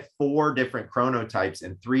just get 4 different chronotypes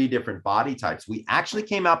and 3 different body types. We actually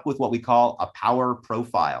came up with what we call a power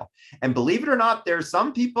profile. And believe it or not, there are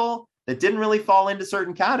some people that didn't really fall into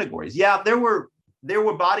certain categories. Yeah, there were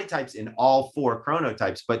body types in all 4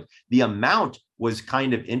 chronotypes, but the amount was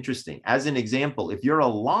kind of interesting. As an example, if you're a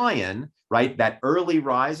lion, right, that early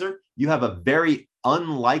riser, you have a very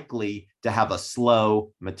unlikely to have a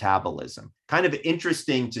slow metabolism. Kind of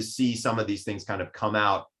interesting to see some of these things kind of come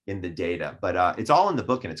out in the data, but it's all in the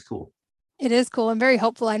book and it's cool. It is cool and very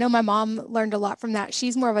helpful. I know my mom learned a lot from that.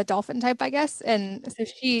 She's more of a dolphin type, I guess. And so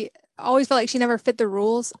she always felt like she never fit the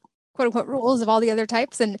rules, quote unquote, rules of all the other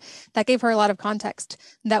types. And that gave her a lot of context.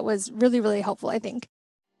 That was really, really helpful, I think.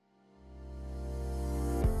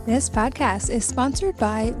 This podcast is sponsored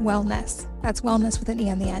by Wellness. That's wellness with an E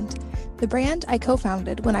on the end. The brand I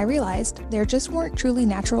co-founded when I realized there just weren't truly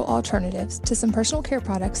natural alternatives to some personal care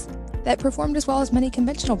products that performed as well as many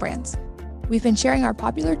conventional brands. We've been sharing our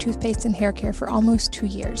popular toothpaste and hair care for almost 2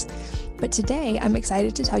 years, but today I'm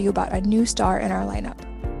excited to tell you about a new star in our lineup.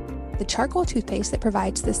 The charcoal toothpaste that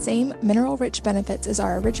provides the same mineral-rich benefits as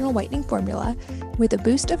our original whitening formula with a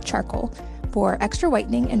boost of charcoal for extra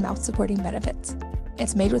whitening and mouth-supporting benefits.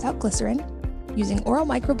 It's made without glycerin, using oral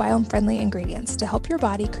microbiome-friendly ingredients to help your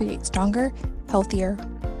body create stronger, healthier,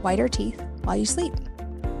 whiter teeth while you sleep.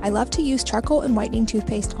 I love to use charcoal and whitening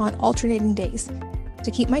toothpaste on alternating days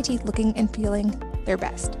to keep my teeth looking and feeling their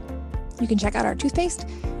best. You can check out our toothpaste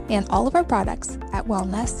and all of our products at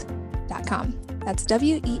wellness.com. That's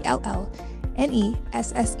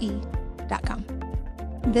WELLNESSE.com.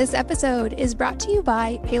 This episode is brought to you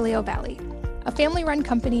by Paleo Valley, a family-run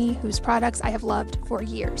company whose products I have loved for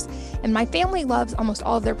years. And my family loves almost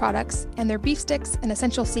all of their products, and their beef sticks and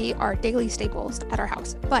Essential C are daily staples at our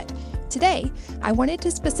house. But today, I wanted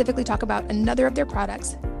to specifically talk about another of their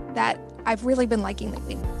products that I've really been liking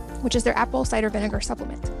lately, which is their apple cider vinegar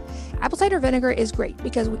supplement. Apple cider vinegar is great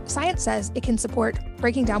because science says it can support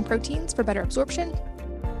breaking down proteins for better absorption,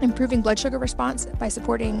 improving blood sugar response by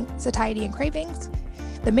supporting satiety and cravings.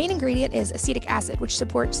 The main ingredient is acetic acid, which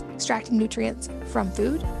supports extracting nutrients from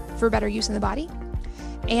food for better use in the body.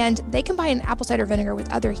 And they combine apple cider vinegar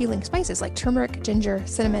with other healing spices like turmeric, ginger,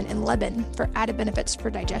 cinnamon, and lemon for added benefits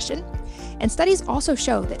for digestion. And studies also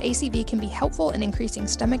show that ACV can be helpful in increasing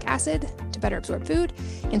stomach acid to better absorb food,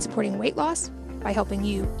 in supporting weight loss by helping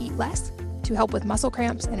you eat less, to help with muscle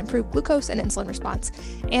cramps and improve glucose and insulin response,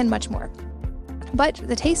 and much more. But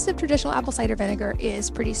the taste of traditional apple cider vinegar is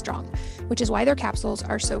pretty strong, which is why their capsules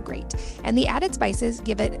are so great. And the added spices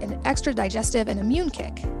give it an extra digestive and immune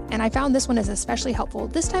kick. And I found this one is especially helpful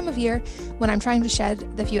this time of year when I'm trying to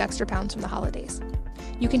shed the few extra pounds from the holidays.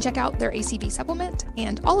 You can check out their ACV supplement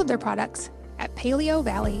and all of their products at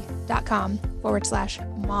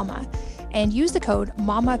paleovalley.com/mama and use the code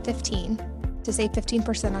MAMA15 to save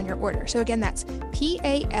 15% on your order. So again, that's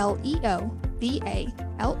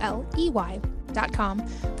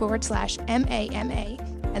PALEOVALLEY.com/MAMA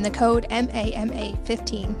and the code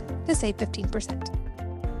MAMA15 to save 15%.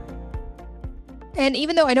 And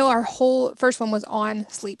even though I know our whole first one was on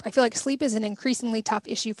sleep, I feel like sleep is an increasingly tough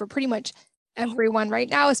issue for pretty much everyone right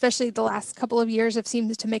now, especially the last couple of years have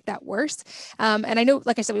seemed to make that worse. And I know,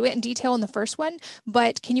 like I said, we went in detail in the first one,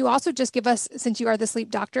 but can you also just give us, since you are the sleep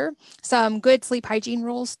doctor, some good sleep hygiene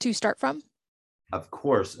rules to start from? Of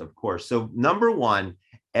course. So number one,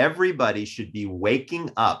 everybody should be waking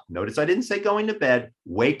up. Notice I didn't say going to bed,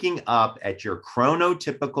 waking up at your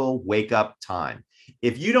chronotypical wake up time.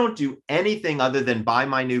 If you don't do anything other than buy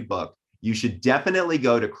my new book, you should definitely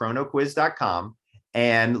go to chronoquiz.com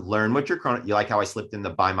and learn what your chrono, you like how I slipped in the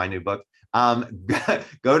buy my new book?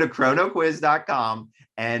 Go to chronoquiz.com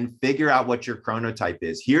and figure out what your chronotype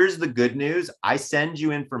is. Here's the good news. I send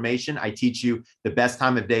you information. I teach you the best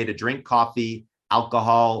time of day to drink coffee,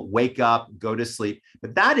 alcohol, wake up, go to sleep.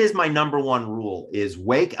 But that is my number one rule, is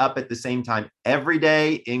wake up at the same time every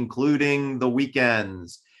day, including the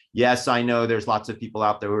weekends. Yes, I know there's lots of people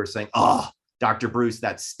out there who are saying, oh, Dr. Breus,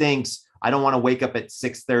 that stinks. I don't want to wake up at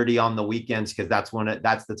 6:30 on the weekends because that's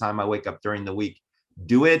the time I wake up during the week.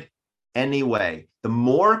 Do it anyway. The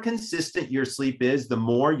more consistent your sleep is, the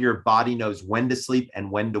more your body knows when to sleep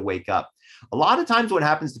and when to wake up. A lot of times what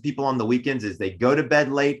happens to people on the weekends is they go to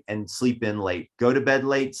bed late and sleep in late. Go to bed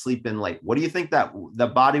late, sleep in late. What do you think that the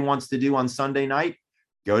body wants to do on Sunday night?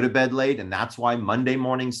 Go to bed late. And that's why Monday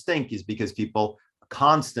mornings stink, is because people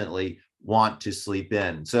constantly want to sleep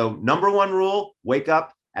in. So number one rule, wake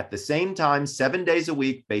up at the same time, 7 days a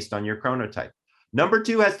week based on your chronotype. Number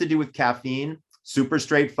two has to do with caffeine. Super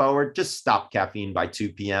straightforward. Just stop caffeine by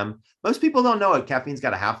 2 p.m. Most people don't know it. Caffeine's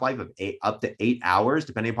got a half-life of up to 8 hours,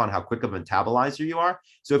 depending upon how quick of a metabolizer you are.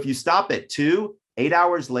 So if you stop at 2, 8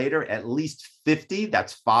 hours later, at least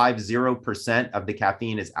 50% of the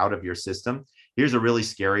caffeine is out of your system. Here's a really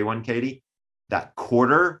scary one, Katie. That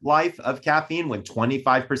quarter life of caffeine, when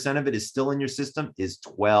 25% of it is still in your system, is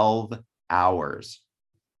 12 hours.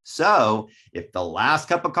 So if the last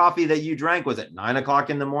cup of coffee that you drank was at 9 o'clock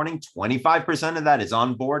in the morning, 25% of that is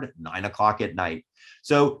on board at 9 o'clock at night.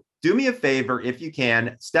 So do me a favor, if you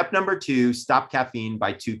can. Step number 2, stop caffeine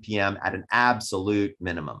by 2 p.m. at an absolute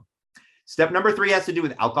minimum. Step number 3 has to do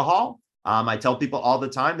with alcohol. I tell people all the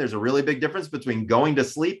time, there's a really big difference between going to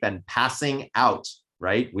sleep and passing out,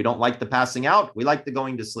 right? We don't like the passing out. We like the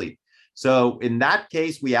going to sleep. So in that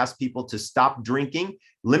case, we ask people to stop drinking,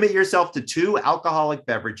 limit yourself to 2 alcoholic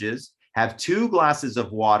beverages, have 2 glasses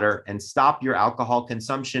of water, and stop your alcohol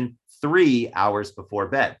consumption 3 hours before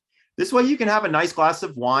bed. This way you can have a nice glass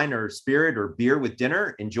of wine or spirit or beer with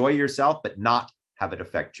dinner, enjoy yourself, but not have it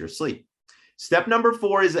affect your sleep. Step number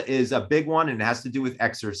 4 is a big one, and it has to do with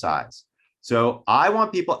exercise. So I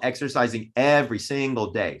want people exercising every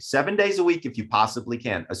single day, 7 days a week if you possibly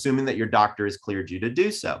can, assuming that your doctor has cleared you to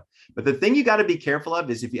do so. But the thing you got to be careful of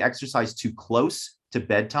is if you exercise too close to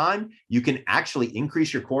bedtime, you can actually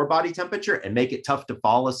increase your core body temperature and make it tough to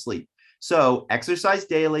fall asleep. So exercise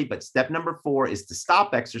daily, but step number 4 is to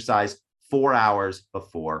stop exercise 4 hours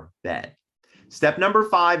before bed. Step number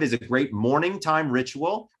 5 is a great morning time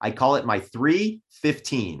ritual. I call it my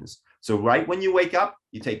 3:15s. So right when you wake up,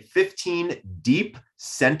 you take 15 deep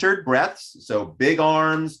centered breaths. So big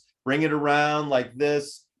arms, bring it around like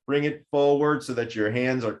this, bring it forward so that your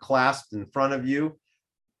hands are clasped in front of you.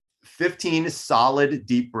 15 solid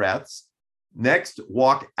deep breaths. Next,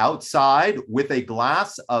 walk outside with a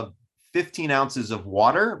glass of 15 ounces of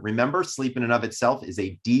water. Remember, sleep in and of itself is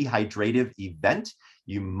a dehydrative event.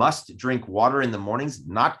 You must drink water in the mornings,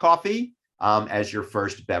 not coffee, as your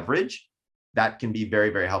first beverage. That can be very,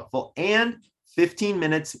 very helpful. And 15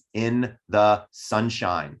 minutes in the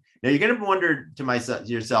sunshine. Now, you're going to wonder to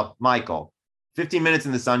yourself, Michael, 15 minutes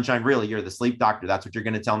in the sunshine, really, you're the sleep doctor. That's what you're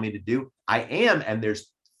going to tell me to do? I am, and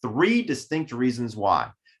there's 3 distinct reasons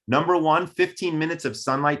why. Number 1, 15 minutes of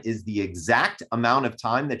sunlight is the exact amount of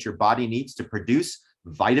time that your body needs to produce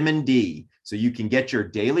vitamin D. So you can get your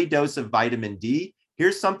daily dose of vitamin D.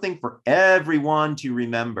 Here's something for everyone to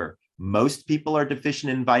remember. Most people are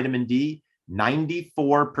deficient in vitamin D.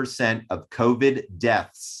 94% of COVID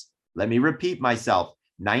deaths, let me repeat myself,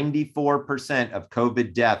 94% of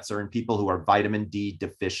COVID deaths are in people who are vitamin D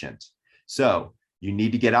deficient. So you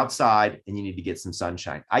need to get outside and you need to get some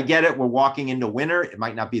sunshine. I get it. We're walking into winter. It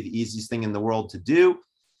might not be the easiest thing in the world to do.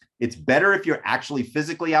 It's better if you're actually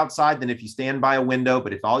physically outside than if you stand by a window.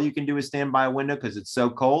 But if all you can do is stand by a window because it's so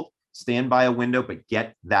cold, stand by a window, but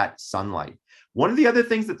get that sunlight. One of the other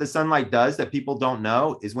things that the sunlight does that people don't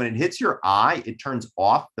know is when it hits your eye, it turns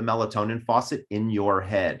off the melatonin faucet in your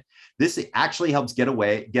head. This actually helps get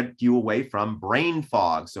you away from brain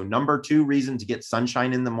fog. So number 2 reason to get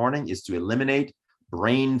sunshine in the morning is to eliminate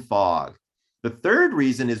brain fog. The third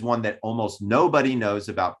reason is one that almost nobody knows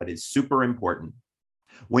about, but is super important.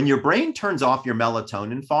 When your brain turns off your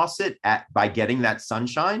melatonin faucet by getting that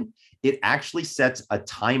sunshine, it actually sets a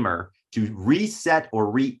timer to reset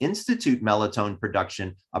or reinstitute melatonin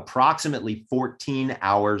production approximately 14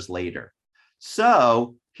 hours later.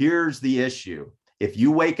 So here's the issue. If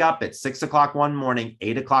you wake up at 6 o'clock one morning,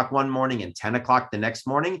 8 o'clock one morning, and 10 o'clock the next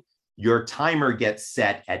morning, your timer gets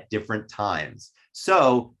set at different times.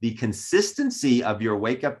 So the consistency of your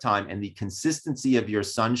wake up time and the consistency of your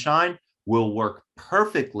sunshine will work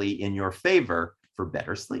perfectly in your favor for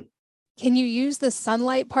better sleep. Can you use the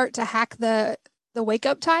sunlight part to hack the wake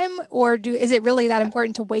up time, or is it really that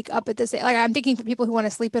important to wake up at the same? Like, I'm thinking for people who want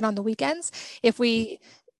to sleep in on the weekends, if we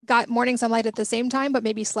got morning sunlight at the same time, but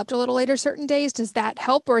maybe slept a little later certain days, does that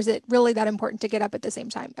help, or is it really that important to get up at the same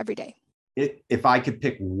time every day? If I could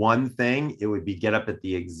pick one thing, it would be get up at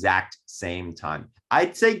the exact same time.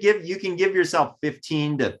 I'd say you can give yourself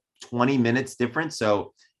 15 to 20 minutes difference.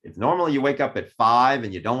 So if normally you wake up at 5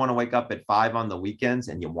 and you don't want to wake up at 5 on the weekends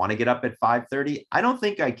and you want to get up at 5:30, I don't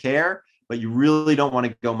think I care, but you really don't want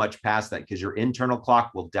to go much past that because your internal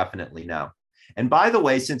clock will definitely know. And by the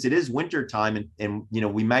way, since it is winter time and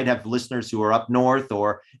we might have listeners who are up north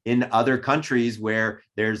or in other countries where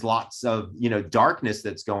there's lots of, darkness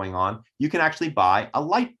that's going on, you can actually buy a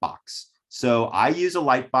light box. So I use a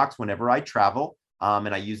light box whenever I travel.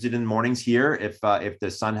 And I use it in the mornings here if the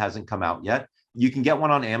sun hasn't come out yet. You can get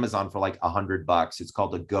one on Amazon for like $100. It's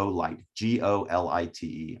called a Go Light,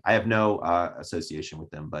 Golite. I have no association with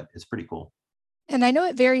them, but it's pretty cool. And I know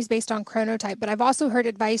it varies based on chronotype, but I've also heard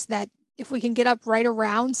advice that if we can get up right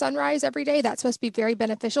around sunrise every day, that's supposed to be very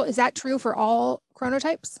beneficial. Is that true for all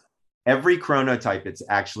chronotypes? Every chronotype it's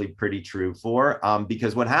actually pretty true for,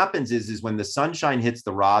 because what happens is when the sunshine hits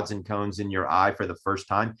the rods and cones in your eye for the first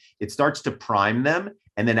time, it starts to prime them.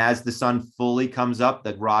 And then as the sun fully comes up,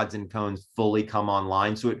 the rods and cones fully come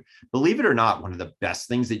online. So believe it or not, one of the best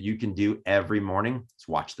things that you can do every morning is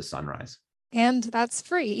watch the sunrise. And that's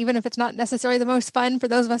free, even if it's not necessarily the most fun for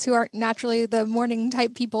those of us who aren't naturally the morning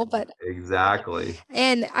type people. But exactly.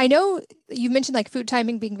 And I know you mentioned like food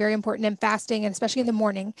timing being very important and fasting, and especially in the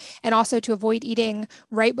morning, and also to avoid eating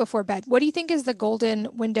right before bed. What do you think is the golden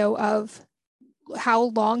window of how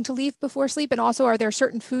long to leave before sleep? And also, are there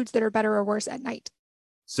certain foods that are better or worse at night?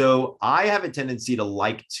 So I have a tendency to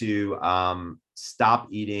like to stop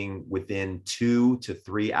eating within 2 to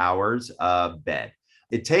 3 hours of bed.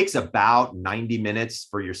 It takes about 90 minutes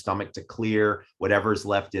for your stomach to clear whatever's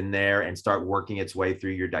left in there and start working its way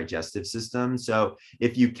through your digestive system. So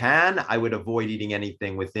if you can, I would avoid eating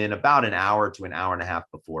anything within about an hour to an hour and a half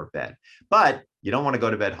before bed. But you don't want to go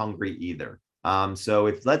to bed hungry either. So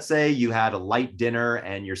if, let's say you had a light dinner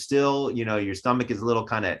and you're still, your stomach is a little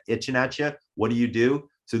kind of itching at you, what do?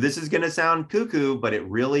 So this is going to sound cuckoo, but it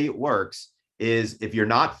really works. is if you're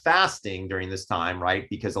not fasting during this time, right?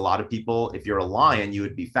 Because a lot of people, if you're a lion, you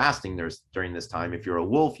would be fasting during this time. If you're a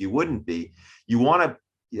wolf, you wouldn't be. You want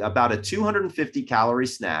about a 250 calorie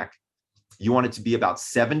snack. You want it to be about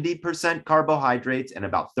 70% carbohydrates and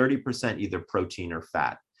about 30% either protein or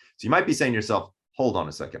fat. So you might be saying to yourself, hold on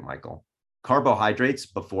a second, Michael. Carbohydrates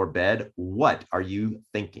before bed, what are you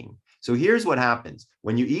thinking? So here's what happens.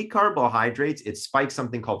 When you eat carbohydrates, it spikes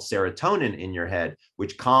something called serotonin in your head,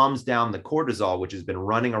 which calms down the cortisol, which has been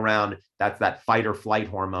running around. That's that fight or flight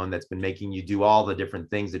hormone that's been making you do all the different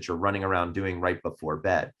things that you're running around doing right before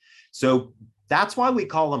bed. So that's why we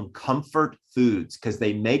call them comfort foods, because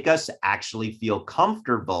they make us actually feel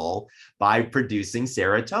comfortable by producing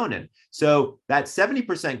serotonin. So that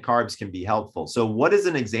 70% carbs can be helpful. So what is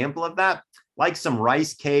an example of that? Like some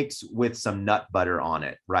rice cakes with some nut butter on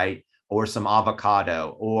it, right? Or some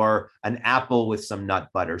avocado, or an apple with some nut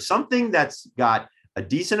butter, something that's got a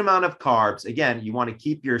decent amount of carbs. Again, you want to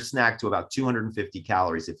keep your snack to about 250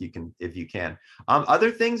 calories if you can.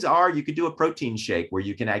 Other things are, you could do a protein shake where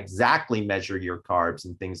you can exactly measure your carbs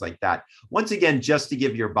and things like that. Once again, just to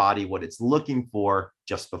give your body what it's looking for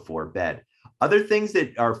just before bed. Other things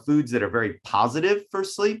that are foods that are very positive for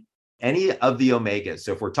sleep, any of the omegas.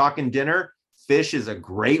 So if we're talking dinner, fish is a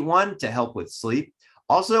great one to help with sleep.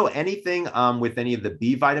 Also, anything with any of the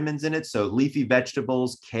B vitamins in it. So leafy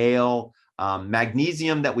vegetables, kale,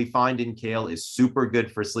 magnesium that we find in kale is super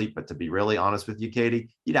good for sleep. But to be really honest with you, Katie,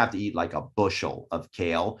 you'd have to eat like a bushel of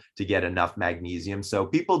kale to get enough magnesium. So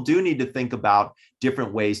people do need to think about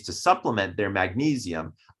different ways to supplement their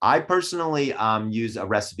magnesium. I personally use a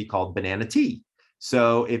recipe called banana tea.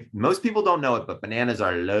 So if most people don't know it, but bananas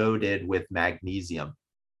are loaded with magnesium.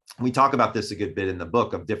 We talk about this a good bit in the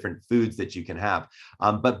book of different foods that you can have.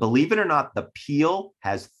 But believe it or not, the peel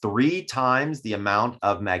has 3 times the amount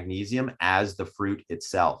of magnesium as the fruit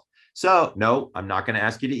itself. So no, I'm not going to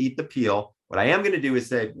ask you to eat the peel. What I am going to do is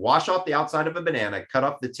say, wash off the outside of a banana, cut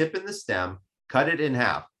off the tip and the stem, cut it in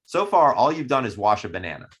half. So far, all you've done is wash a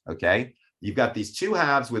banana. Okay. You've got these 2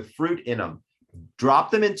 halves with fruit in them.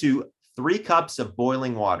 Drop them into 3 cups of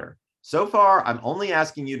boiling water. So far, I'm only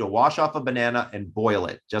asking you to wash off a banana and boil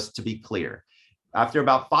it, just to be clear. After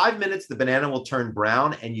about 5 minutes, the banana will turn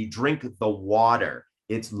brown and you drink the water.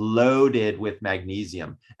 It's loaded with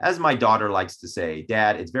magnesium. As my daughter likes to say,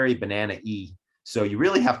 Dad, it's very banana-y. So you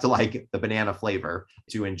really have to like the banana flavor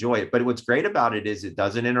to enjoy it. But what's great about it is it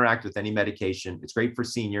doesn't interact with any medication. It's great for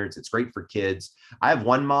seniors. It's great for kids. I have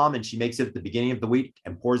one mom and she makes it at the beginning of the week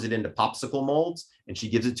and pours it into popsicle molds. And she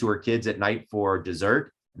gives it to her kids at night for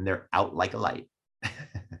dessert. And they're out like a light.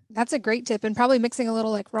 That's a great tip. And probably mixing a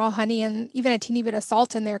little like raw honey and even a teeny bit of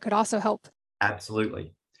salt in there could also help.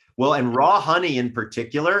 Absolutely. Well, and raw honey in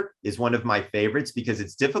particular is one of my favorites because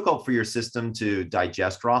it's difficult for your system to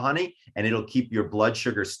digest raw honey and it'll keep your blood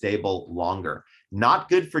sugar stable longer. Not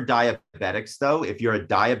good for diabetics, though. If you're a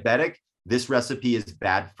diabetic, this recipe is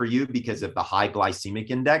bad for you because of the high glycemic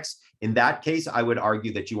index. In that case, I would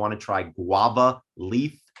argue that you want to try guava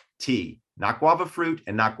leaf tea. Not guava fruit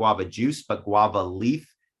and not guava juice, but guava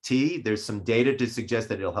leaf tea. There's some data to suggest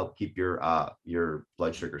that it'll help keep your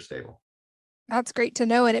blood sugar stable. That's great to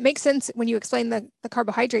know. And it makes sense when you explain the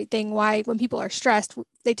carbohydrate thing, why when people are stressed,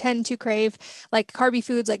 they tend to crave like carby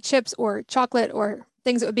foods like chips or chocolate or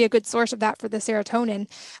things that would be a good source of that for the serotonin.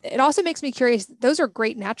 It also makes me curious. Those are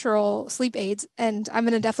great natural sleep aids, and I'm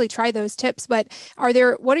going to definitely try those tips. But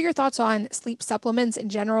what are your thoughts on sleep supplements in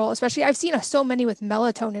general? Especially, I've seen so many with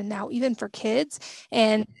melatonin now, even for kids.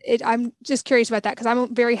 And I'm just curious about that because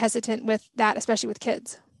I'm very hesitant with that, especially with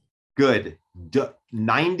kids. Good.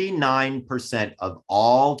 99% of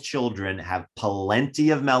all children have plenty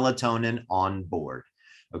of melatonin on board.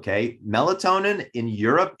 Okay. Melatonin in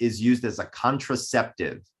Europe is used as a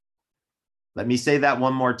contraceptive. Let me say that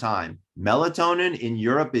one more time. Melatonin in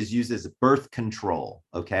Europe is used as birth control.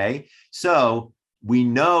 Okay. So we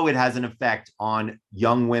know it has an effect on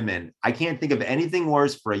young women. I can't think of anything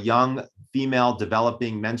worse for a young female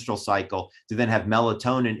developing menstrual cycle to then have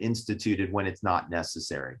melatonin instituted when it's not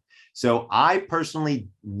necessary. So I personally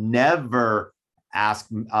never ask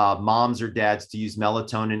moms or dads to use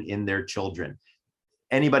melatonin in their children.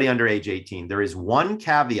 Anybody under age 18. There is one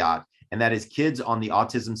caveat, and that is kids on the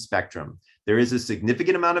autism spectrum. There is a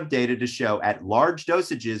significant amount of data to show at large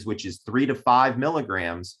dosages, which is 3 to 5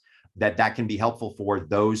 milligrams, that can be helpful for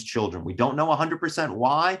those children. We don't know 100%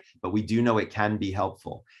 why, but we do know it can be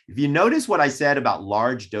helpful. If you notice what I said about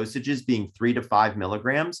large dosages being 3 to 5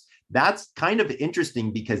 milligrams, that's kind of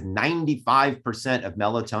interesting because 95% of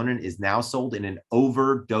melatonin is now sold in an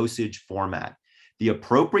overdosage format. The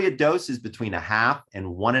appropriate dose is between 0.5 and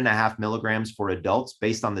 1.5 milligrams for adults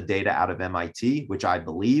based on the data out of MIT, which I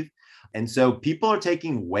believe. And so people are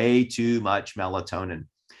taking way too much melatonin.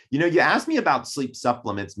 You asked me about sleep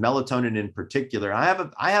supplements, melatonin in particular. I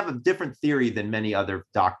have a different theory than many other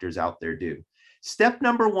doctors out there do. Step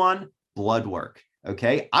number one, blood work.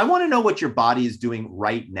 Okay. I want to know what your body is doing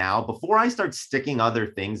right now before I start sticking other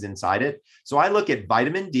things inside it. So I look at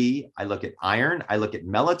vitamin D, I look at iron, I look at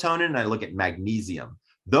melatonin, and I look at magnesium.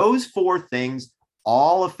 Those 4 things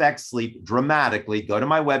all affect sleep dramatically. Go to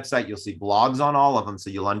my website. You'll see blogs on all of them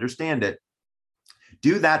so you'll understand it.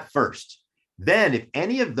 Do that first. Then if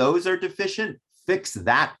any of those are deficient, fix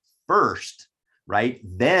that first, right?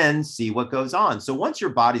 Then see what goes on. So once your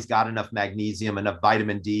body's got enough magnesium, enough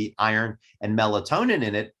vitamin D, iron, and melatonin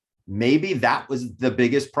in it, maybe that was the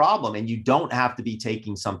biggest problem. And you don't have to be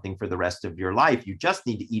taking something for the rest of your life. You just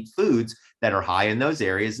need to eat foods that are high in those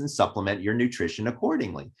areas and supplement your nutrition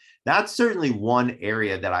accordingly. That's certainly one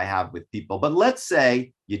area that I have with people. But let's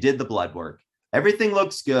say you did the blood work. Everything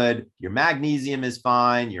looks good. Your magnesium is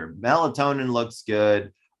fine. Your melatonin looks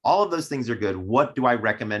good. All of those things are good. What do I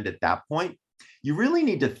recommend at that point? You really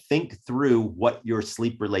need to think through what your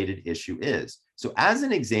sleep-related issue is. So as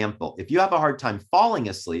an example, if you have a hard time falling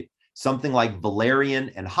asleep, something like valerian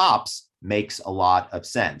and hops makes a lot of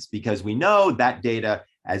sense because we know that data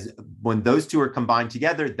as when those two are combined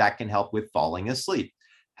together, that can help with falling asleep.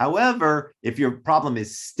 However, if your problem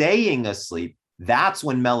is staying asleep, that's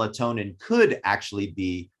when melatonin could actually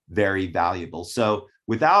be very valuable. So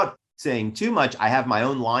without saying too much, I have my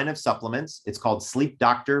own line of supplements. It's called Sleep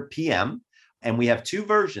Doctor PM. And we have 2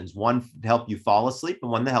 versions, one to help you fall asleep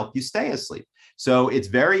and one to help you stay asleep. So it's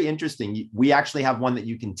very interesting. We actually have one that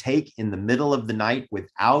you can take in the middle of the night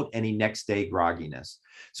without any next day grogginess.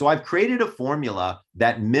 So I've created a formula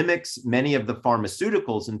that mimics many of the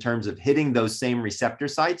pharmaceuticals in terms of hitting those same receptor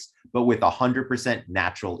sites, but with 100%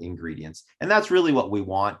 natural ingredients. And that's really what we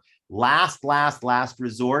want. Last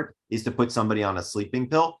resort is to put somebody on a sleeping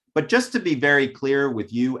pill. But just to be very clear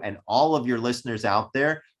with you and all of your listeners out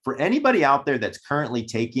there, for anybody out there that's currently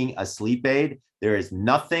taking a sleep aid, there is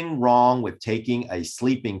nothing wrong with taking a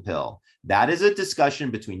sleeping pill. That is a discussion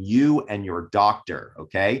between you and your doctor,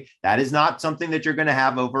 okay? That is not something that you're going to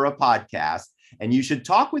have over a podcast. And you should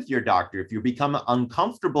talk with your doctor. If you become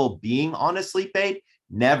uncomfortable being on a sleep aid,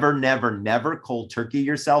 never cold turkey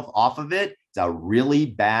yourself off of it. It's a really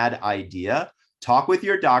bad idea. Talk with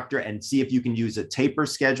your doctor and see if you can use a taper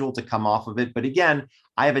schedule to come off of it. But again,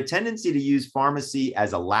 I have a tendency to use pharmacy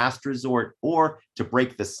as a last resort or to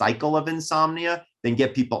break the cycle of insomnia, then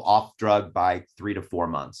get people off drug by 3 to 4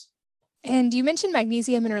 months. And you mentioned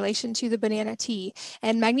magnesium in relation to the banana tea.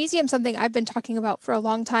 And magnesium is something I've been talking about for a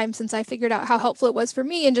long time since I figured out how helpful it was for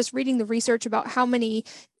me and just reading the research about how many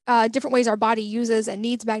different ways our body uses and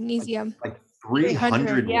needs magnesium. Like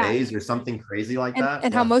 300 yeah. ways or something crazy like that.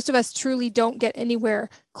 And how most of us truly don't get anywhere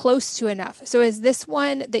close to enough. So is this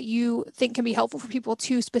one that you think can be helpful for people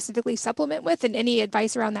to specifically supplement with, and any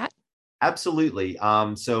advice around that? Absolutely.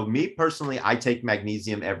 So me personally, I take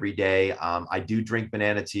magnesium every day. I do drink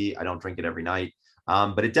banana tea. I don't drink it every night,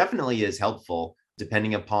 but it definitely is helpful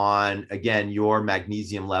depending upon, again, your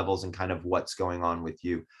magnesium levels and kind of what's going on with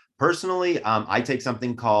you. Personally, I take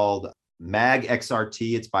something called Mag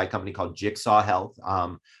XRT. It's by a company called Jigsaw Health.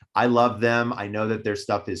 I love them. I know that their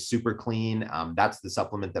stuff is super clean. That's the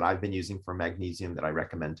supplement that I've been using for magnesium that I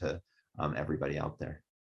recommend to everybody out there.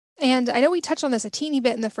 And I know we touched on this a teeny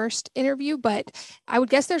bit in the first interview, but I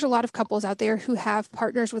would guess there's a lot of couples out there who have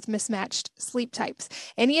partners with mismatched sleep types.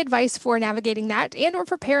 Any advice for navigating that, and or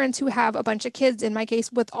for parents who have a bunch of kids, in my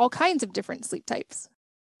case, with all kinds of different sleep types?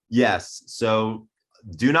 Yes. So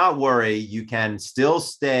do not worry. You can still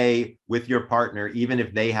stay with your partner, even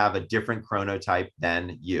if they have a different chronotype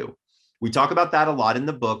than you. We talk about that a lot in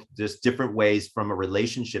the book, just different ways from a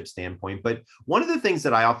relationship standpoint. But one of the things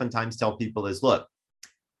that I oftentimes tell people is, look,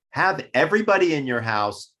 have everybody in your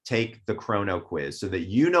house take the chrono quiz so that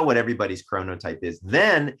you know what everybody's chronotype is.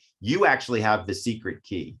 Then you actually have the secret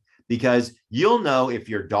key, because you'll know if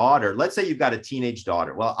your daughter, let's say you've got a teenage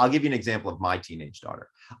daughter. Well, I'll give you an example of my teenage daughter.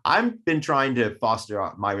 I've been trying to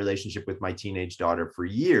foster my relationship with my teenage daughter for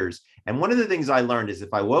years. And one of the things I learned is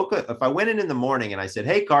if I went in the morning and I said,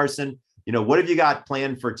 hey, Carson, what have you got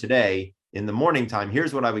planned for today in the morning time?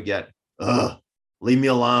 Here's what I would get. Ugh, leave me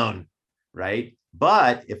alone, right?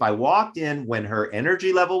 But if I walked in when her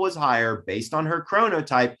energy level was higher based on her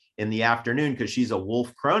chronotype in the afternoon, because she's a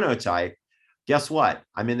wolf chronotype, guess what?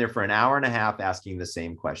 I'm in there for an hour and a half asking the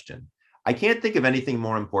same question. I can't think of anything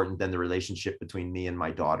more important than the relationship between me and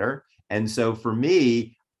my daughter. And so for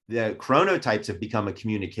me, the chronotypes have become a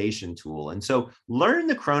communication tool. And so learn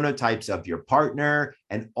the chronotypes of your partner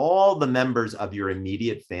and all the members of your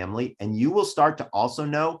immediate family, and you will start to also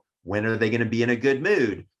know when are they going to be in a good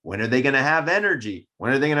mood? When are they going to have energy?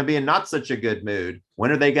 When are they going to be in not such a good mood?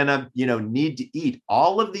 When are they going to, need to eat?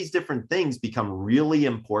 All of these different things become really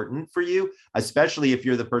important for you, especially if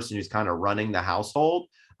you're the person who's kind of running the household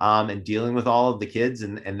and dealing with all of the kids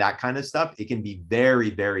and that kind of stuff. It can be very,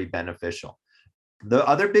 very beneficial. The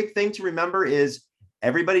other big thing to remember is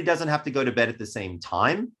everybody doesn't have to go to bed at the same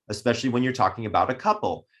time, especially when you're talking about a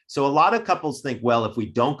couple. So a lot of couples think, well, if we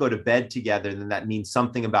don't go to bed together, then that means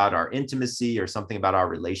something about our intimacy or something about our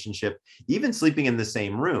relationship, even sleeping in the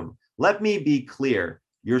same room. Let me be clear.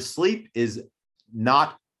 Your sleep is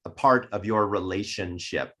not a part of your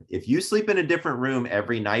relationship. If you sleep in a different room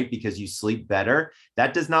every night because you sleep better,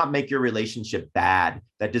 that does not make your relationship bad.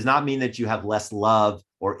 That does not mean that you have less love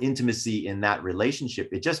or intimacy in that relationship.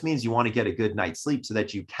 It just means you want to get a good night's sleep so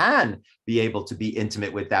that you can be able to be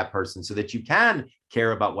intimate with that person, so that you can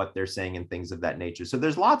care about what they're saying and things of that nature. So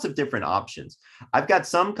there's lots of different options. I've got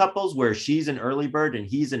some couples where she's an early bird and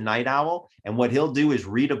he's a night owl. And what he'll do is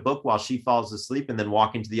read a book while she falls asleep and then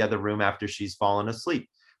walk into the other room after she's fallen asleep.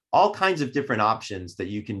 All kinds of different options that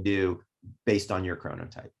you can do based on your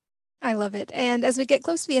chronotype. I love it. And as we get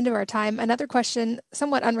close to the end of our time, another question,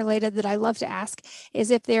 somewhat unrelated, that I love to ask is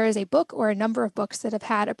if there is a book or a number of books that have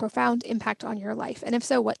had a profound impact on your life, and if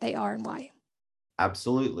so, what they are and why.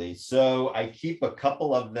 Absolutely. So I keep a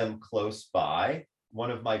couple of them close by. One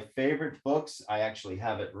of my favorite books, I actually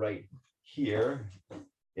have it right here,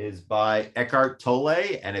 is by Eckhart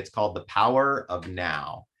Tolle, and it's called The Power of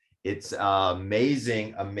Now. It's an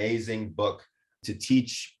amazing, amazing book to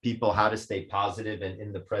teach people how to stay positive and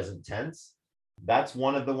in the present tense. That's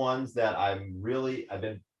one of the ones that I've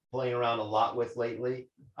been playing around a lot with lately.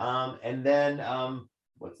 And then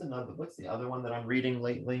what's the other one that I'm reading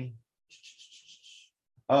lately?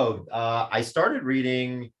 I started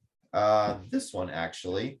reading this one,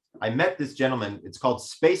 actually. I met this gentleman, it's called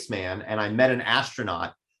Spaceman, and I met an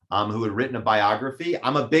astronaut who had written a biography.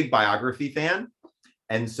 I'm a big biography fan.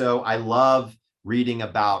 And so I love reading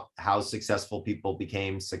about how successful people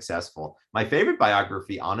became successful. My favorite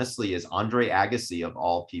biography, honestly, is Andre Agassi, of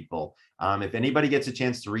all people. If anybody gets a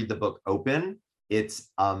chance to read the book Open, it's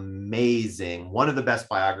amazing. One of the best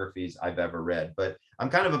biographies I've ever read. But I'm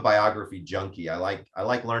kind of a biography junkie. I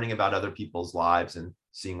like learning about other people's lives and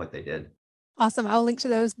seeing what they did. Awesome. I'll link to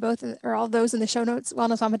those all those in the show notes,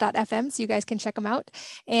 wellnessmama.fm, so you guys can check them out.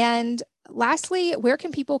 And lastly, where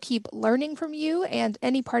can people keep learning from you, and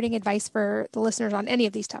any parting advice for the listeners on any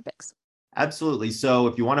of these topics? Absolutely. So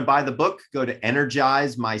if you want to buy the book, go to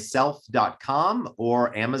energizemyself.com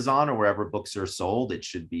or Amazon or wherever books are sold. It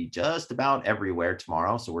should be just about everywhere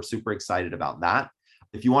tomorrow. So we're super excited about that.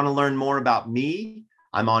 If you want to learn more about me,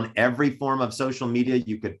 I'm on every form of social media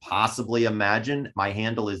you could possibly imagine. My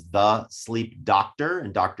handle is The Sleep Doctor,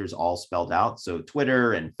 and doctor's all spelled out. So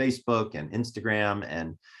Twitter and Facebook and Instagram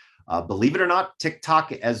and believe it or not,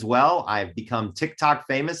 TikTok as well. I've become TikTok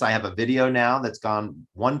famous. I have a video now that's gone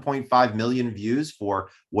 1.5 million views for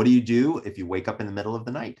what do you do if you wake up in the middle of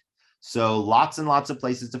the night? So lots and lots of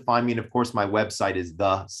places to find me. And of course, my website is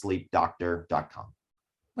thesleepdoctor.com.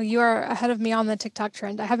 Well, you are ahead of me on the TikTok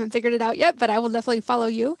trend. I haven't figured it out yet, but I will definitely follow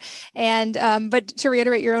you. And but to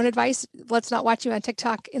reiterate your own advice, let's not watch you on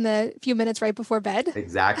TikTok in the few minutes right before bed.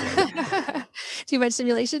 Exactly. Too much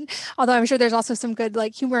stimulation. Although I'm sure there's also some good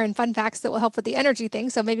humor and fun facts that will help with the energy thing.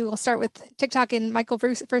 So maybe we'll start with TikTok and Michael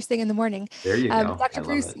Breus first thing in the morning. There you go. Dr.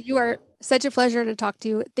 Breus, you are such a pleasure to talk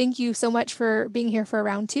to. Thank you so much for being here for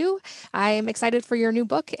round 2. I'm excited for your new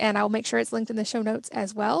book, and I'll make sure it's linked in the show notes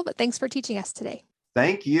as well. But thanks for teaching us today.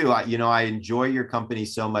 Thank you. I enjoy your company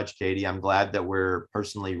so much, Katie. I'm glad that we're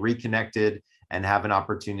personally reconnected and have an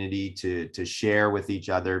opportunity to share with each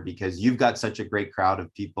other, because you've got such a great crowd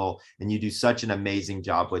of people and you do such an amazing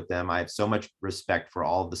job with them. I have so much respect for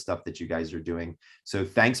all of the stuff that you guys are doing. So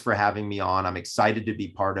thanks for having me on. I'm excited to be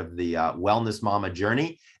part of the Wellness Mama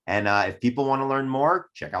journey. And if people want to learn more,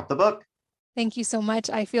 check out the book. Thank you so much.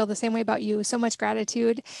 I feel the same way about you. So much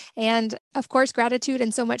gratitude. And of course, gratitude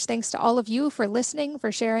and so much thanks to all of you for listening,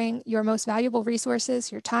 for sharing your most valuable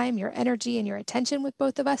resources, your time, your energy, and your attention with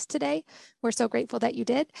both of us today. We're so grateful that you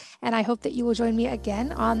did. And I hope that you will join me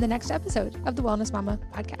again on the next episode of the Wellness Mama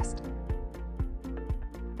podcast.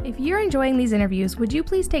 If you're enjoying these interviews, would you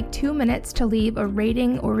please take 2 minutes to leave a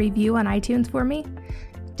rating or review on iTunes for me?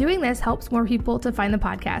 Doing this helps more people to find the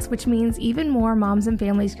podcast, which means even more moms and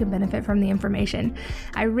families can benefit from the information.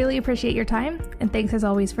 I really appreciate your time, and thanks as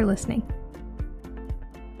always for listening.